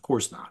 No, of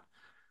course not.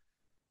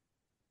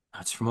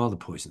 That's from all the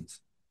poisons.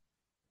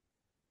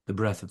 The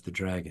breath of the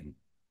dragon,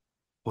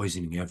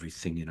 poisoning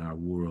everything in our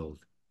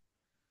world.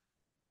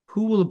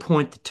 Who will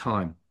appoint the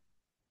time?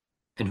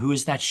 And who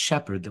is that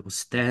shepherd that will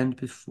stand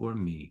before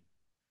me?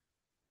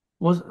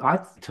 Well, I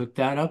took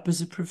that up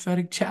as a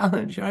prophetic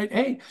challenge, right?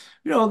 Hey,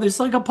 there's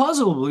like a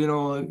puzzle, the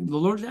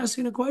Lord's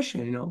asking a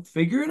question,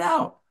 figure it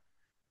out.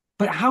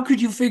 But how could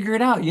you figure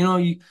it out?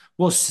 You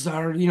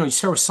start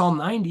with Psalm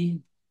 90,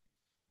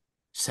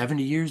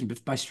 70 years,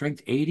 and by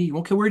strength 80.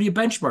 Okay, where do you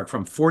benchmark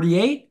from?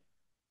 48?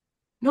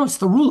 No, it's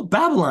the rule of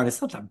Babylon.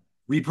 It's not the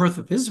rebirth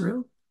of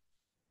Israel.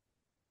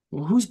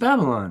 Well, who's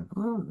Babylon?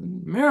 Well,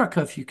 America,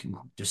 if you can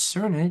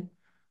discern it.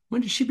 When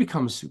did she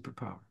become a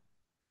superpower?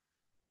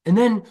 And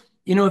then,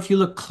 if you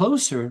look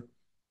closer,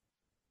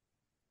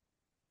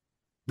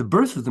 The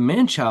birth of the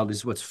man-child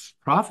is what's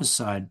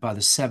prophesied by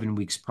the 7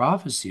 weeks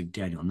prophecy of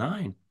Daniel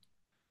 9.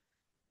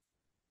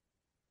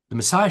 The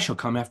Messiah shall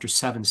come after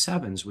 7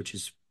 sevens, which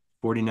is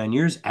 49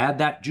 years. Add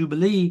that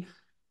Jubilee,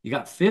 you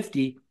got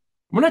 50.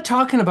 We're not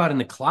talking about in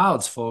the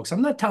clouds, folks.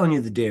 I'm not telling you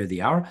the day or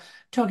the hour. I'm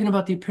talking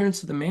about the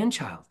appearance of the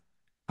man-child,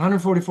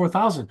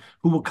 144,000,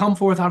 who will come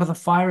forth out of the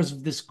fires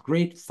of this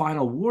great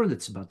final war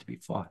that's about to be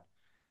fought.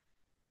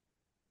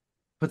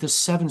 But the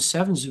 7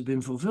 sevens have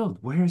been fulfilled.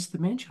 Where is the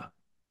man-child?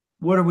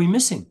 What are we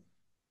missing?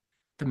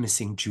 The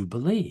missing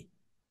Jubilee.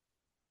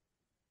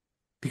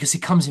 Because he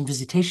comes in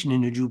visitation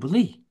in a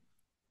Jubilee.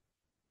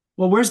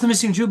 Well, where's the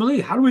missing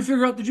Jubilee? How do we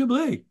figure out the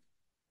Jubilee?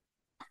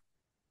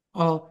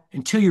 Well,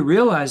 until you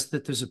realize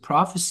that there's a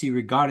prophecy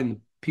regarding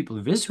the people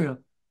of Israel,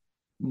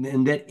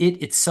 and that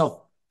it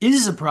itself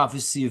is a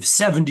prophecy of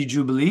 70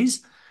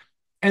 Jubilees,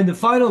 and the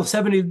final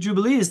 70th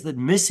Jubilee is the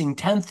missing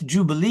 10th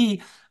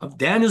Jubilee of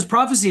Daniel's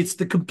prophecy. It's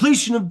the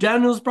completion of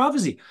Daniel's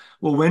prophecy.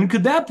 Well, when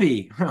could that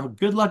be? Well,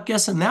 good luck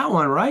guessing that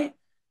one, right?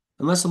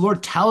 Unless the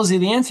Lord tells you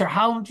the answer,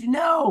 how would you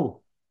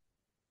know?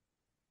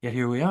 Yet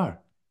here we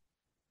are.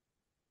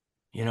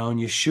 And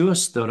Yeshua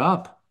stood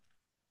up.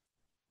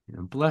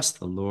 Bless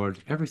the Lord.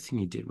 Everything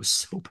he did was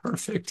so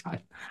perfect.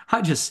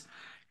 I just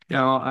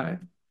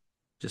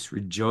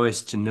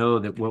rejoice to know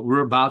that what we're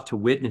about to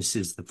witness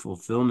is the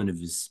fulfillment of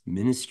his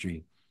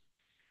ministry.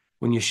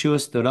 When Yeshua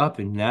stood up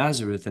in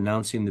Nazareth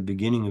announcing the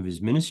beginning of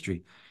his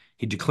ministry,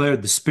 he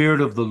declared, "The Spirit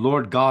of the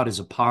Lord God is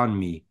upon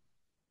me,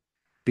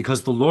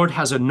 because the Lord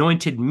has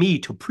anointed me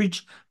to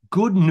preach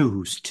good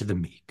news to the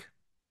meek.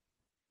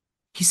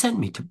 He sent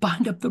me to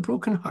bind up the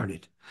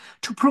brokenhearted,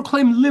 to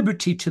proclaim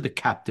liberty to the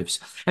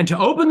captives, and to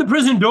open the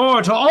prison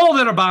door to all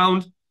that are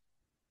bound,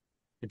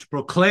 and to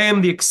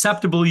proclaim the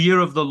acceptable year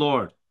of the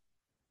Lord."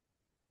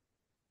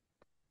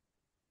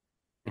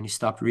 And he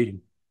stopped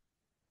reading,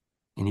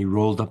 and he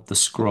rolled up the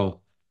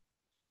scroll.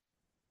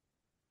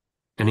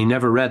 And he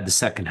never read the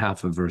second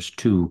half of verse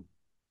 2.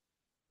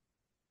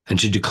 And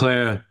to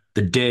declare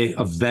the day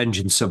of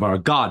vengeance of our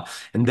God.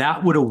 And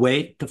that would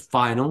await the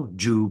final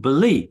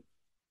Jubilee.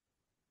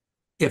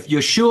 If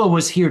Yeshua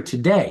was here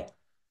today,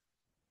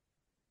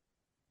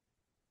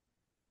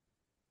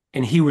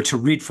 and he were to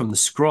read from the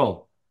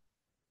scroll,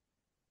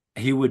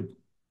 he would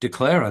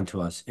declare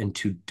unto us, and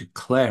to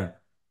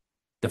declare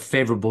the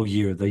favorable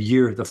year,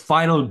 the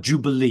final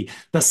Jubilee,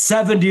 the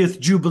 70th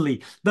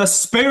Jubilee, the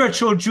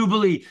spiritual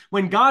Jubilee,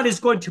 when God is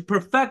going to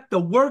perfect the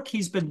work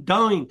he's been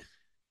doing,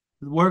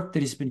 the work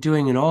that he's been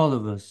doing in all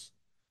of us.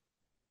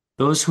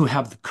 Those who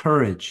have the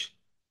courage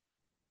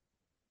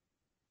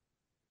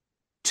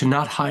to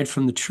not hide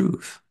from the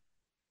truth.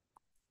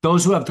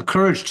 Those who have the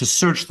courage to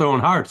search their own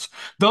hearts.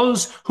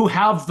 Those who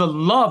have the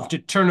love to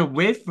turn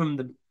away from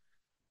the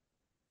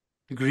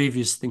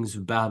grievous things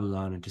of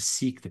Babylon and to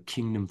seek the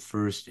kingdom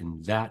first,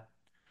 and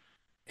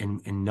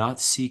not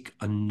seek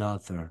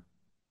another.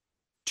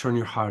 Turn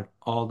your heart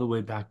all the way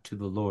back to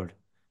the Lord.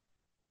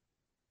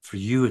 For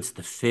you, it's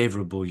the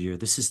favorable year.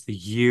 This is the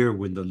year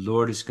when the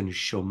Lord is going to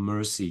show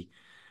mercy.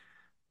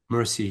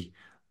 Mercy.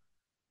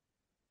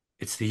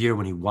 It's the year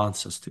when he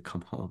wants us to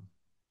come home.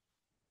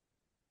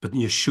 But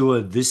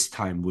Yeshua this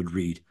time would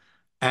read,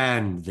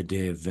 "And the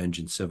day of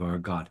vengeance of our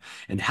God."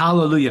 And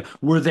hallelujah,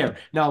 we're there.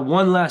 Now,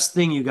 one last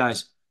thing, you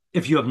guys.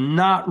 If you have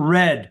not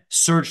read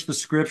Search the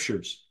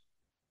Scriptures,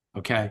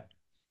 okay?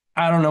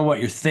 I don't know what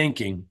you're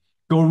thinking.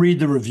 Go read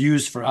the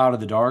reviews for Out of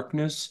the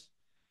Darkness.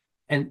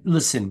 And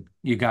listen,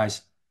 you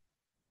guys,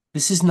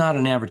 this is not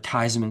an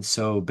advertisement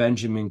so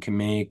Benjamin can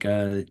make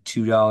a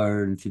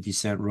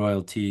 $2.50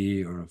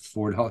 royalty or a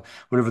 $4,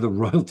 whatever the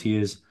royalty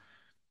is.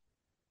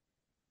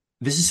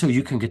 This is so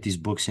you can get these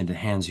books into the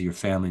hands of your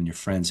family and your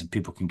friends, and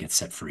people can get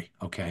set free,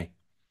 okay?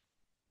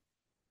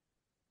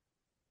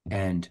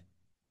 And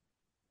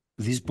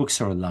these books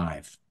are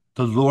alive.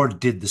 The Lord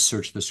did the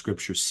Search the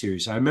Scriptures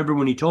series. I remember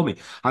when he told me,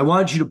 "I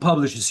want you to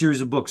publish a series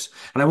of books,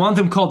 and I want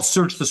them called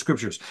Search the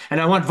Scriptures. And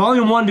I want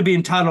volume 1 to be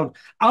entitled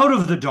Out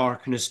of the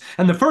Darkness.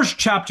 And the first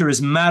chapter is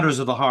Matters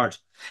of the Heart.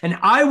 And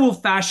I will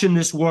fashion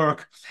this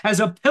work as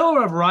a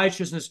pillar of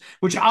righteousness,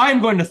 which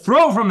I'm going to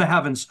throw from the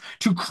heavens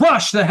to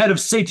crush the head of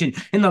Satan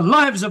in the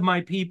lives of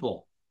my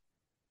people."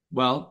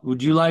 Well,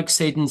 would you like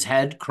Satan's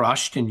head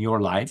crushed in your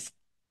life?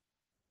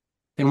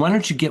 Then why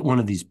don't you get one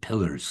of these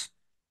pillars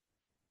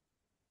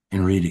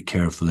and read it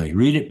carefully,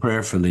 read it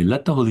prayerfully,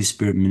 let the Holy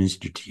Spirit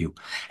minister to you,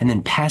 and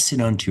then pass it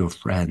on to your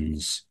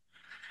friends,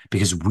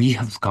 because we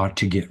have got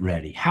to get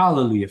ready.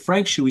 Hallelujah.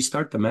 Frank, should we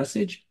start the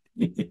message?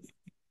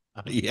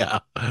 Yeah.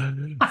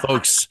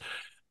 Folks,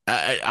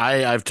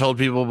 I've told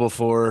people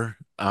before,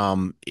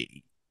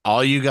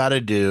 all you got to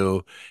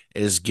do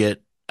is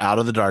get out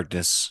of the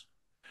darkness,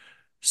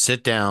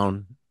 sit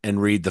down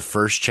and read the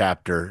first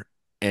chapter.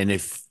 And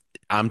if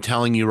I'm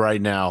telling you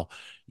right now,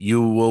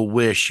 you will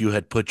wish you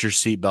had put your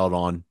seatbelt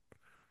on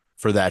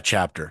for that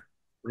chapter.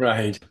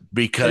 Right.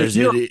 Because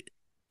Go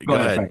go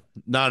ahead, ahead. Frank.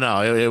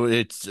 No,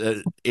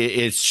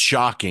 it's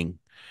shocking.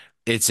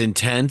 It's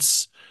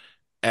intense.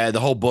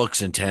 The whole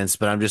book's intense,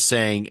 but I'm just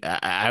saying,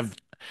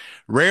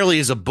 Rarely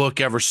is a book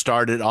ever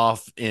started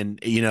off in,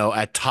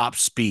 at top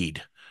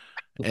speed.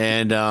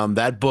 And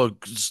that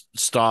book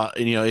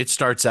it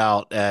starts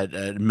out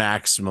at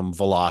maximum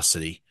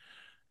velocity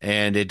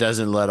and it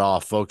doesn't let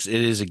off, folks.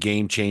 It is a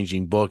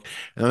game-changing book.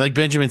 And like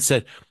Benjamin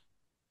said,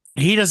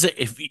 he doesn't,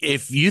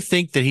 if you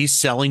think that he's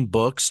selling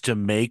books to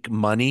make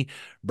money,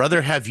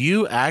 brother, have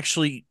you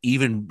actually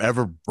even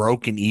ever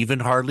broken even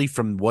hardly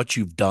from what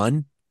you've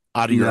done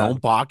out of your No, own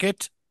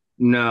pocket?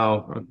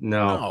 no.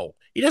 No,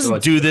 he No, doesn't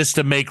it's do this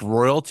to make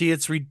royalty.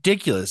 It's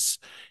ridiculous.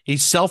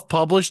 He's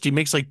self-published. He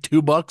makes like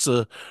 $2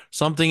 a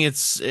something.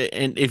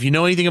 And if you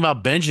know anything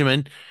about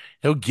Benjamin,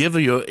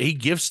 he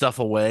gives stuff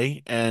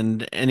away.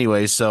 And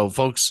anyway, so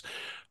folks,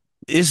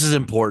 this is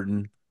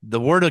important. The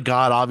word of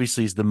God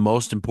obviously is the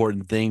most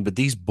important thing, but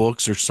these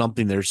books are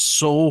something they're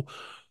so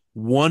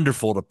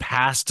wonderful to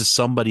pass to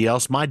somebody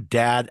else. My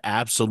dad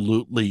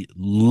absolutely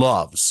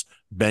loves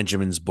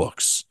Benjamin's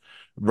books.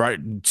 Right,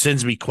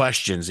 sends me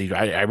questions.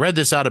 I read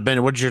this out of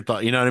Ben. What's your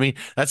thought? You know what I mean?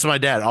 That's what my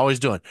dad always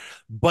doing.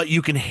 But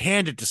you can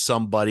hand it to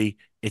somebody.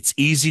 It's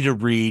easy to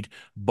read,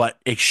 but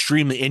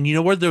extremely. And you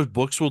know where those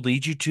books will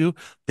lead you to?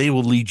 They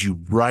will lead you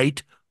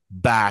right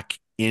back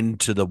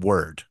into the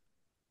Word,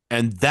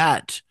 and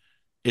that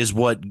is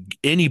what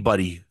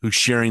anybody who's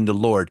sharing the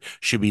Lord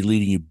should be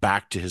leading you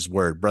back to His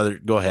Word. Brother,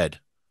 go ahead.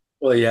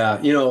 well,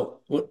 yeah.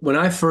 When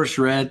I first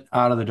read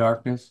Out of the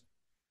Darkness,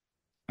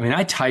 I mean,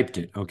 I typed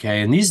it,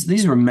 okay, and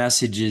these were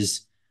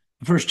messages.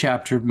 The first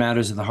chapter,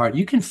 Matters of the Heart.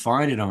 You can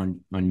find it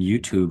on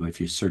YouTube if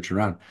you search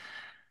around.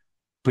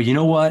 But you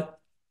know what?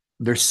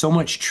 There's so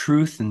much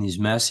truth in these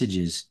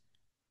messages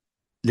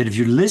that if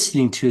you're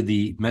listening to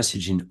the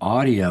message in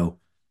audio,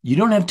 you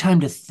don't have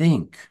time to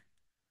think.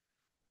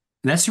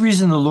 That's the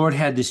reason the Lord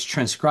had this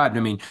transcribed.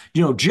 I mean,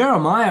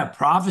 Jeremiah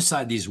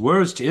prophesied these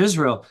words to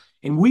Israel,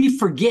 and we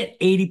forget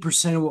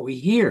 80% of what we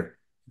hear.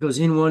 It goes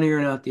in one ear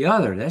and out the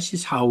other. That's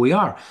just how we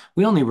are.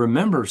 We only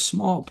remember a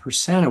small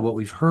percent of what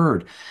we've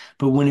heard.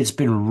 But when it's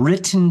been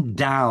written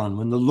down,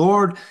 when the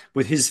Lord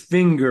with his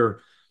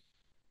finger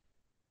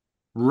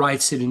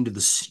writes it into the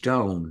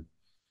stone,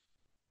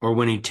 or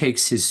when he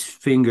takes his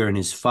finger and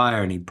his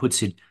fire and he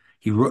puts it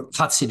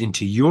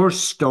into your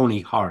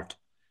stony heart,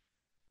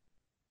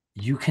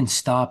 you can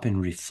stop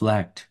and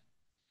reflect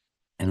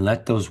and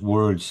let those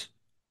words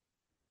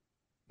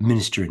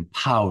minister in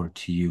power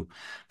to you.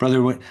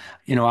 Brother,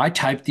 I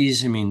typed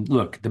these. I mean,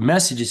 look, the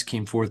messages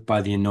came forth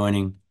by the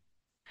anointing.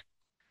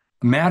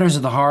 Matters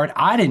of the Heart,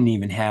 I didn't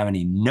even have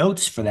any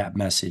notes for that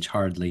message,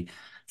 hardly.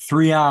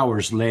 3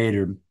 hours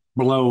later,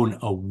 blown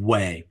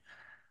away.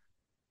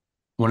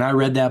 When I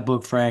read that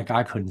book, Frank,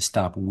 I couldn't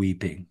stop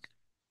weeping.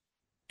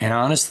 And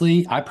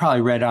honestly, I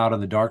probably read Out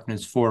of the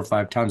Darkness 4 or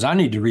 5 times. I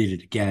need to read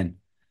it again.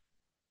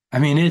 I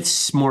mean,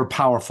 it's more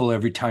powerful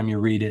every time you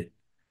read it.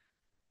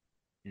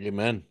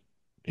 Amen.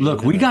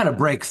 Look, we Amen. got to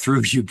break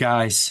through, you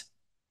guys.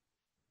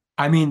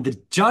 I mean, the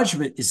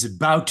judgment is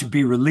about to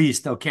be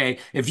released, okay?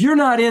 If you're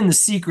not in the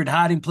secret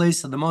hiding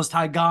place of the Most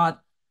High God,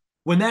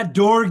 when that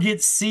door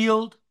gets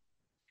sealed,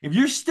 if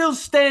you're still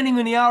standing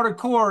in the outer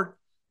court,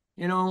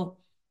 you know,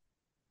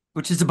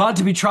 which is about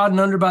to be trodden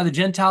under by the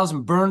Gentiles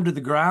and burned to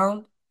the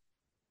ground,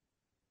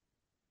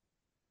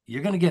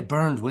 you're going to get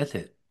burned with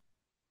it.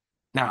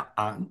 Now,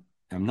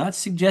 I'm not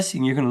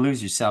suggesting you're going to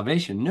lose your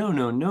salvation. No,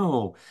 no,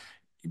 no.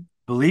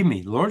 Believe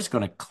me, the Lord's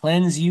going to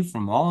cleanse you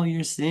from all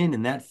your sin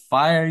and that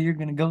fire you're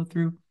going to go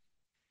through.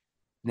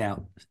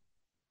 Now,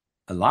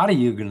 a lot of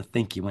you are going to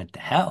think you went to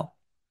hell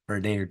for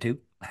a day or two.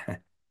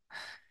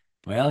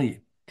 Well,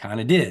 you kind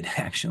of did,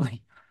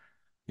 actually.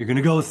 You're going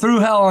to go through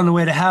hell on the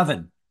way to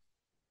heaven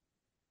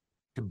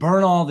to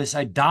burn all this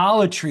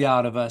idolatry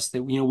out of us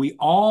that,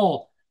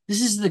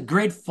 this is the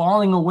great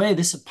falling away.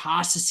 This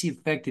apostasy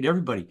affected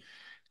everybody.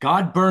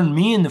 God burned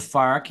me in the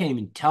fire. I can't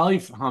even tell you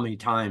how many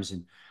times.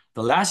 And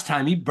the last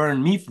time he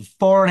burned me for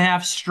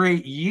 4.5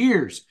 straight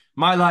years,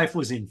 my life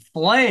was in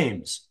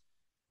flames.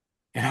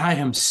 And I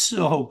am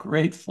so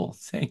grateful.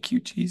 Thank you,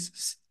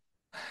 Jesus.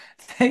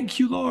 Thank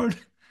you, Lord.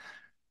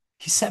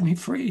 He set me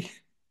free.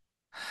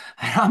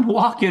 And I'm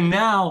walking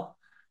now.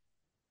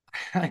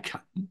 I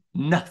got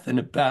nothing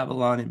of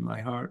Babylon in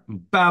my heart.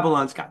 And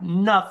Babylon's got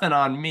nothing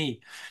on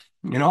me.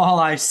 And all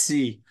I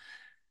see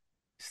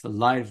is the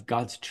light of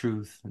God's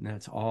truth. And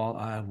that's all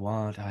I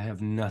want. I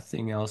have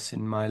nothing else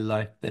in my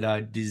life that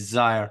I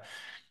desire.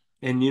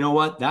 And you know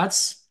what?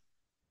 That's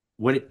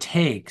what it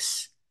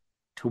takes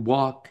to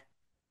walk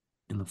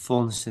in the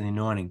fullness of the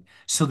anointing,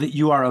 so that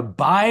you are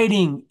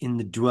abiding in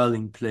the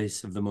dwelling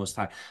place of the Most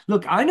High.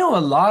 Look, I know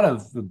a lot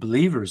of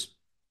believers.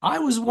 I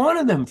was one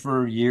of them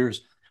for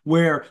years,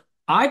 where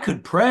I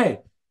could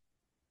pray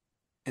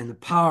and the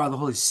power of the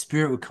Holy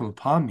Spirit would come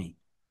upon me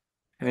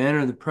and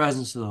enter the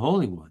presence of the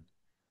Holy One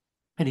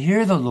and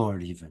hear the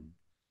Lord even.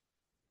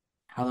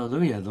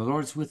 Hallelujah. The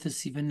Lord's with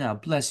us even now.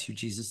 Bless you,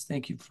 Jesus.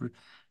 Thank you for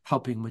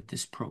helping with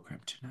this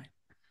program tonight.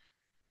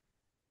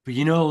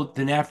 But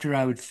then after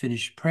I would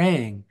finish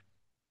praying,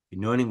 the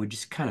anointing would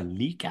just kind of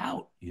leak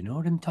out. You know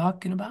what I'm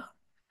talking about?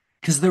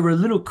 Because there were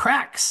little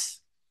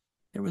cracks.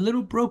 There were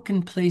little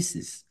broken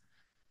places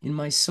in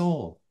my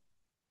soul.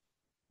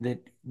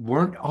 that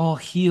weren't all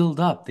healed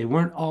up. They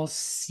weren't all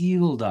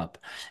sealed up.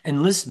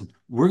 And listen,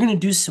 we're going to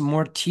do some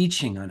more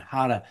teaching on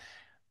how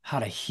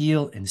to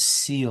heal and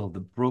seal the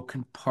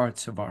broken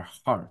parts of our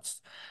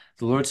hearts.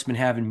 The Lord's been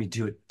having me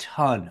do a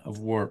ton of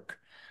work,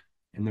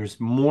 and there's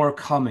more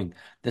coming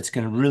that's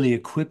going to really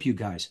equip you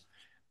guys.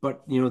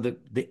 But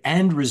the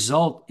end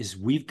result is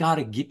we've got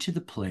to get to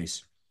the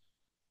place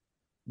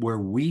where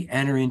we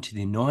enter into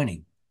the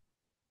anointing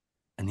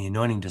and the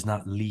anointing does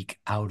not leak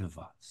out of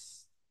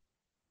us.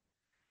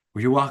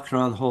 Where you're walking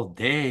around the whole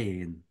day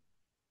and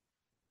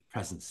the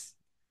presence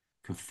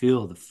can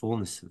feel the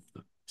fullness of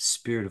the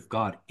Spirit of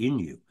God in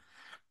you.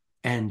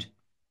 And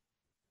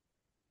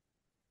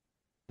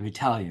let me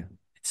tell you,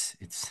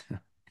 it's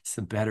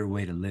the better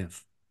way to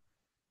live.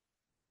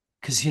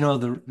 Because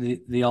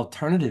the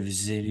alternative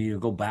is that you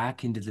go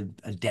back into the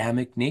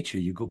Adamic nature,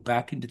 you go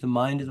back into the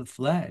mind of the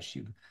flesh,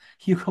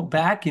 you go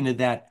back into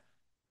that,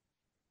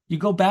 you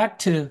go back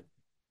to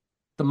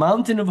the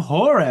mountain of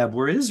Horeb,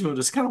 where Israel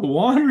just kind of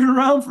wandered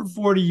around for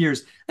 40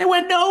 years. They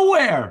went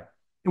nowhere.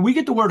 And we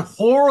get the word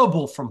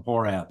horrible from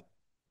Horeb.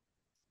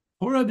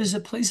 Horeb is a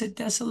place of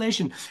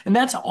desolation. And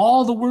that's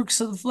all the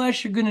works of the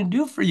flesh are going to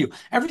do for you.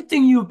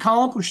 Everything you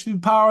accomplish through the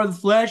power of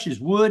the flesh is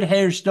wood,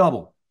 hair,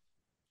 stubble.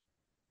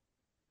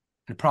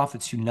 It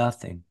profits you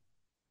nothing.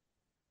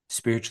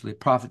 Spiritually, it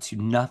profits you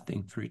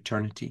nothing for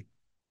eternity.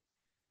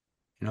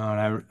 And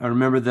I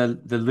remember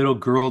the little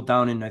girl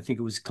down in, I think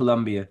it was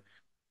Colombia,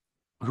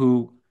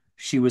 who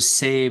she was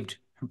saved.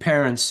 Her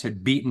parents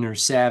had beaten her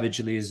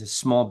savagely as a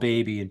small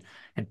baby and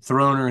had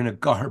thrown her in a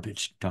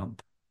garbage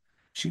dump.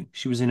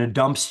 She was in a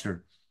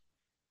dumpster.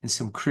 And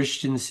some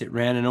Christians that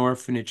ran an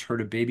orphanage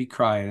heard a baby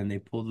crying and they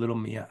pulled little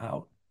Mia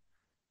out.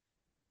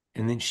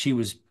 And then she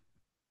was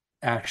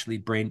actually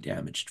brain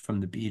damaged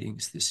from the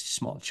beatings this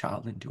small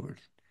child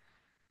endured.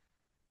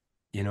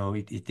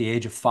 At the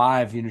age of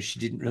 5, she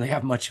didn't really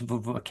have much of a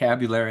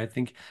vocabulary. I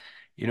think,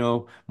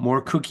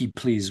 more cookie,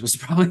 please, was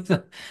probably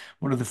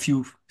one of the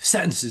few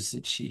sentences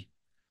that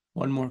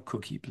one more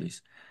cookie,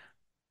 please,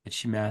 that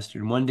she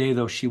mastered. And one day,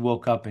 though, she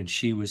woke up and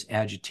she was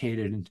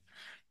agitated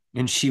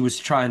and she was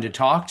trying to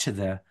talk to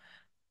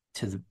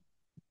the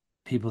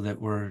people that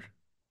were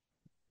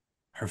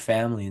her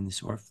family in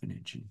this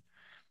orphanage.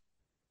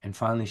 And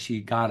finally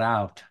she got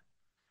out.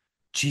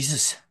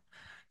 Jesus,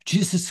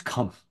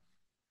 come.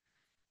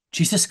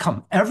 Jesus,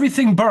 come.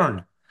 Everything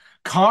burn.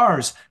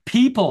 Cars,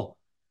 people,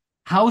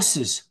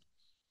 houses.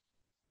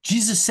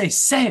 Jesus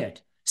say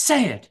it.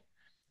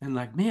 And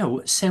like, Mia,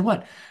 say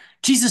what?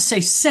 Jesus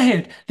say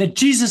it, that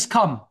Jesus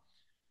come.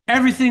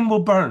 Everything will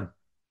burn.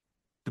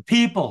 The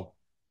people,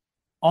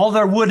 all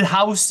their wood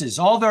houses,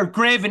 all their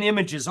graven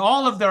images,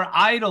 all of their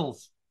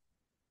idols,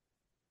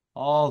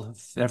 all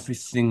of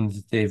everything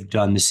that they've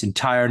done. This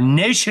entire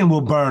nation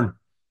will burn.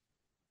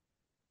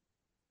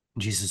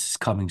 Jesus is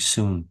coming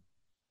soon.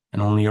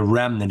 And only a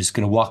remnant is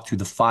going to walk through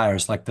the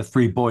fires like the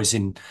 3 boys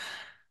in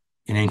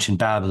ancient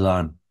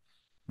Babylon.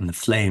 And the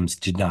flames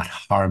did not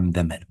harm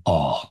them at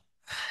all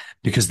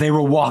because they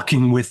were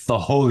walking with the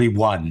Holy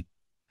One.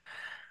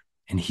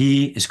 And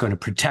he is going to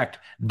protect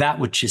that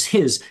which is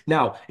his.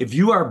 Now, if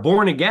you are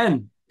born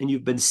again and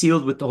you've been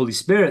sealed with the Holy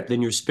Spirit,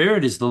 then your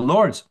spirit is the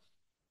Lord's.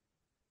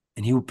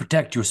 And he will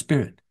protect your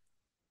spirit.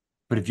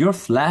 But if your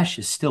flesh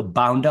is still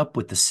bound up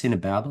with the sin of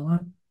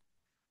Babylon,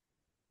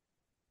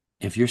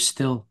 if you're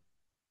still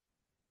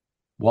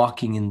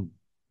walking in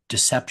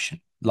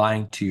deception,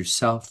 lying to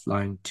yourself,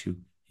 lying to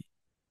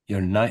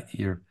your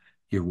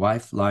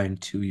wife, lying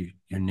to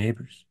your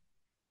neighbors,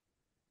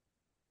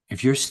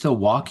 if you're still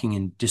walking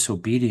in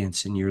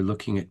disobedience and you're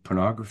looking at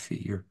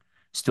pornography, you're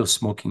still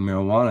smoking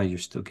marijuana, you're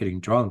still getting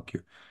drunk,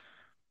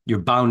 you're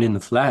bound in the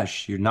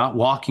flesh, you're not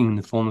walking in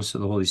the fullness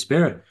of the Holy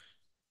Spirit,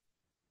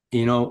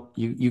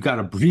 you got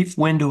a brief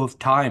window of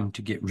time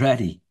to get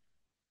ready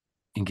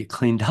and get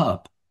cleaned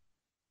up,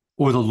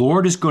 or the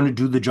Lord is going to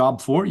do the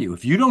job for you.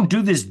 If you don't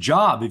do this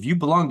job, if you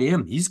belong to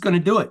him, he's going to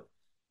do it.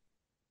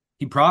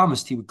 He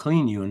promised he would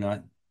clean you. And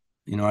I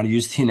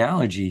use the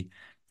analogy,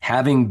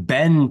 having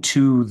been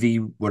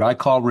to what I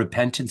call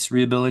repentance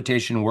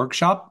rehabilitation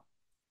workshop,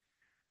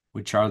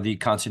 which are the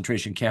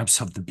concentration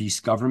camps of the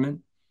beast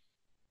government,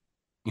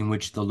 in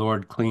which the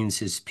Lord cleans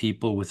his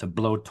people with a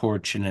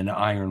blowtorch and an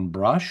iron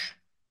brush,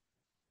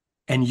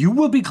 and you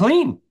will be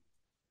clean.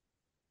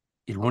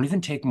 It won't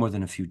even take more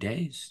than a few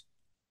days.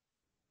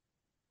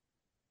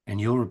 And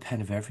you'll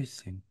repent of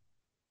everything.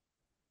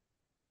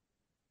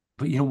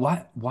 But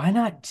why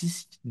not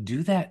just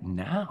do that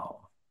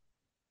now?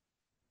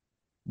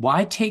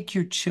 Why take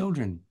your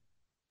children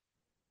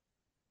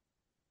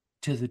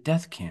to the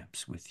death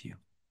camps with you?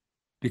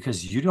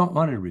 Because you don't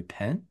want to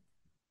repent?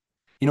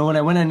 When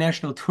I went on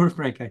national tour,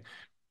 Frank,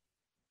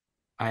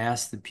 I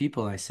asked the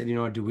people, I said,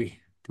 do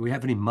we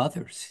have any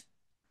mothers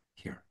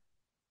here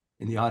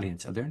in the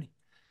audience? Are there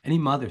any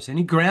mothers,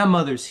 any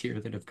grandmothers here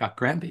that have got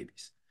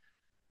grandbabies?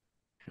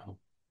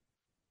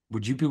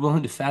 Would you be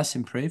willing to fast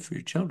and pray for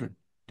your children?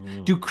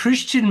 Do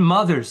Christian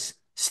mothers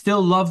still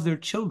love their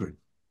children?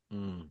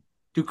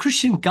 Do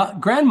Christian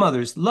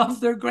grandmothers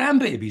love their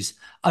grandbabies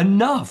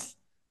enough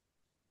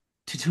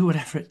to do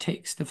whatever it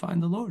takes to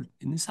find the Lord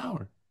in this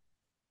hour.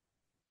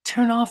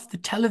 Turn off the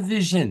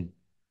television.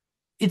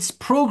 It's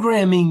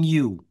programming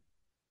you.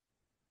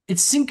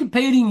 It's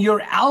syncopating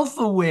your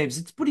alpha waves.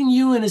 It's putting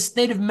you in a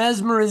state of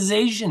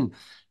mesmerization.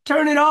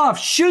 Turn it off.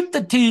 Shoot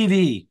the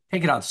TV.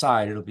 Take it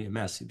outside. It'll be a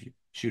mess if you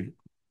shoot it.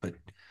 But,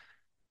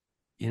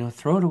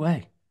 throw it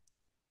away.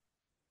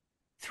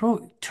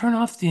 Turn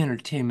off the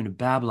entertainment of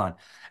Babylon.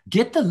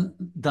 Get the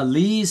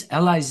Lize,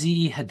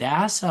 Lize,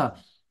 Hadassah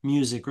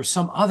music or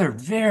some other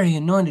very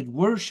anointed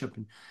worship,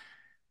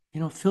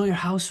 and fill your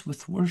house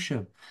with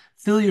worship.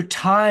 Fill your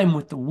time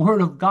with the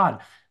Word of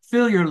God.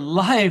 Fill your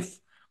life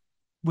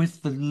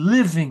with the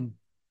living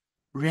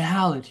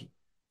reality,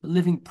 the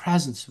living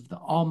presence of the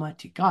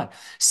Almighty God.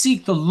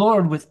 Seek the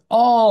Lord with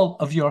all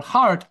of your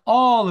heart,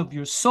 all of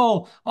your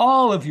soul,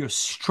 all of your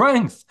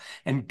strength,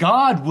 and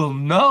God will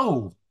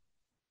know.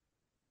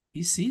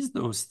 He sees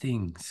those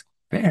things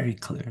very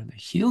clearly.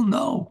 He'll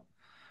know.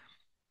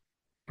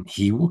 And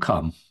he will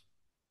come.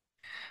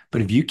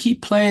 But if you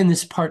keep playing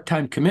this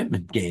part-time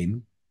commitment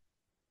game,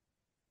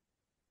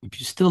 if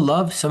you still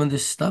love some of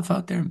this stuff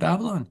out there in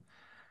Babylon,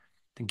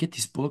 then get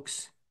these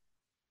books,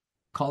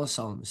 call a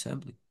solemn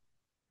assembly.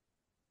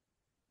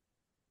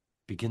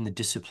 Begin the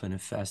discipline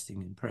of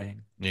fasting and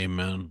praying.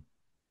 Amen.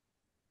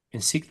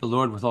 And seek the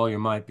Lord with all your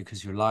might,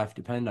 because your life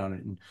depends on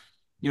it. And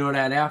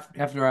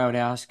after I would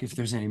ask if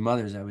there's any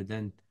mothers, I would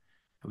then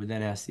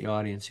ask the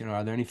audience,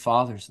 are there any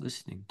fathers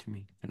listening to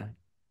me tonight?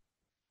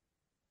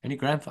 Any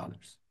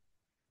grandfathers?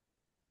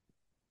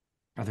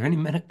 Are there any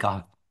men of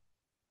God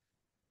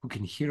who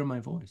can hear my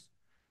voice?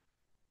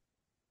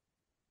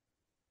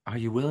 Are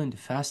you willing to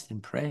fast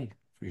and pray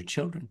for your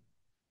children,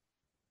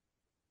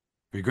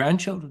 for your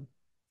grandchildren,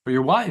 for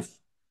your wife,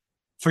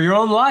 for your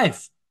own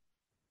life?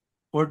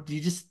 Or do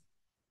you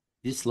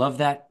just love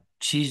that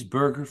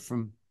cheeseburger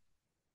from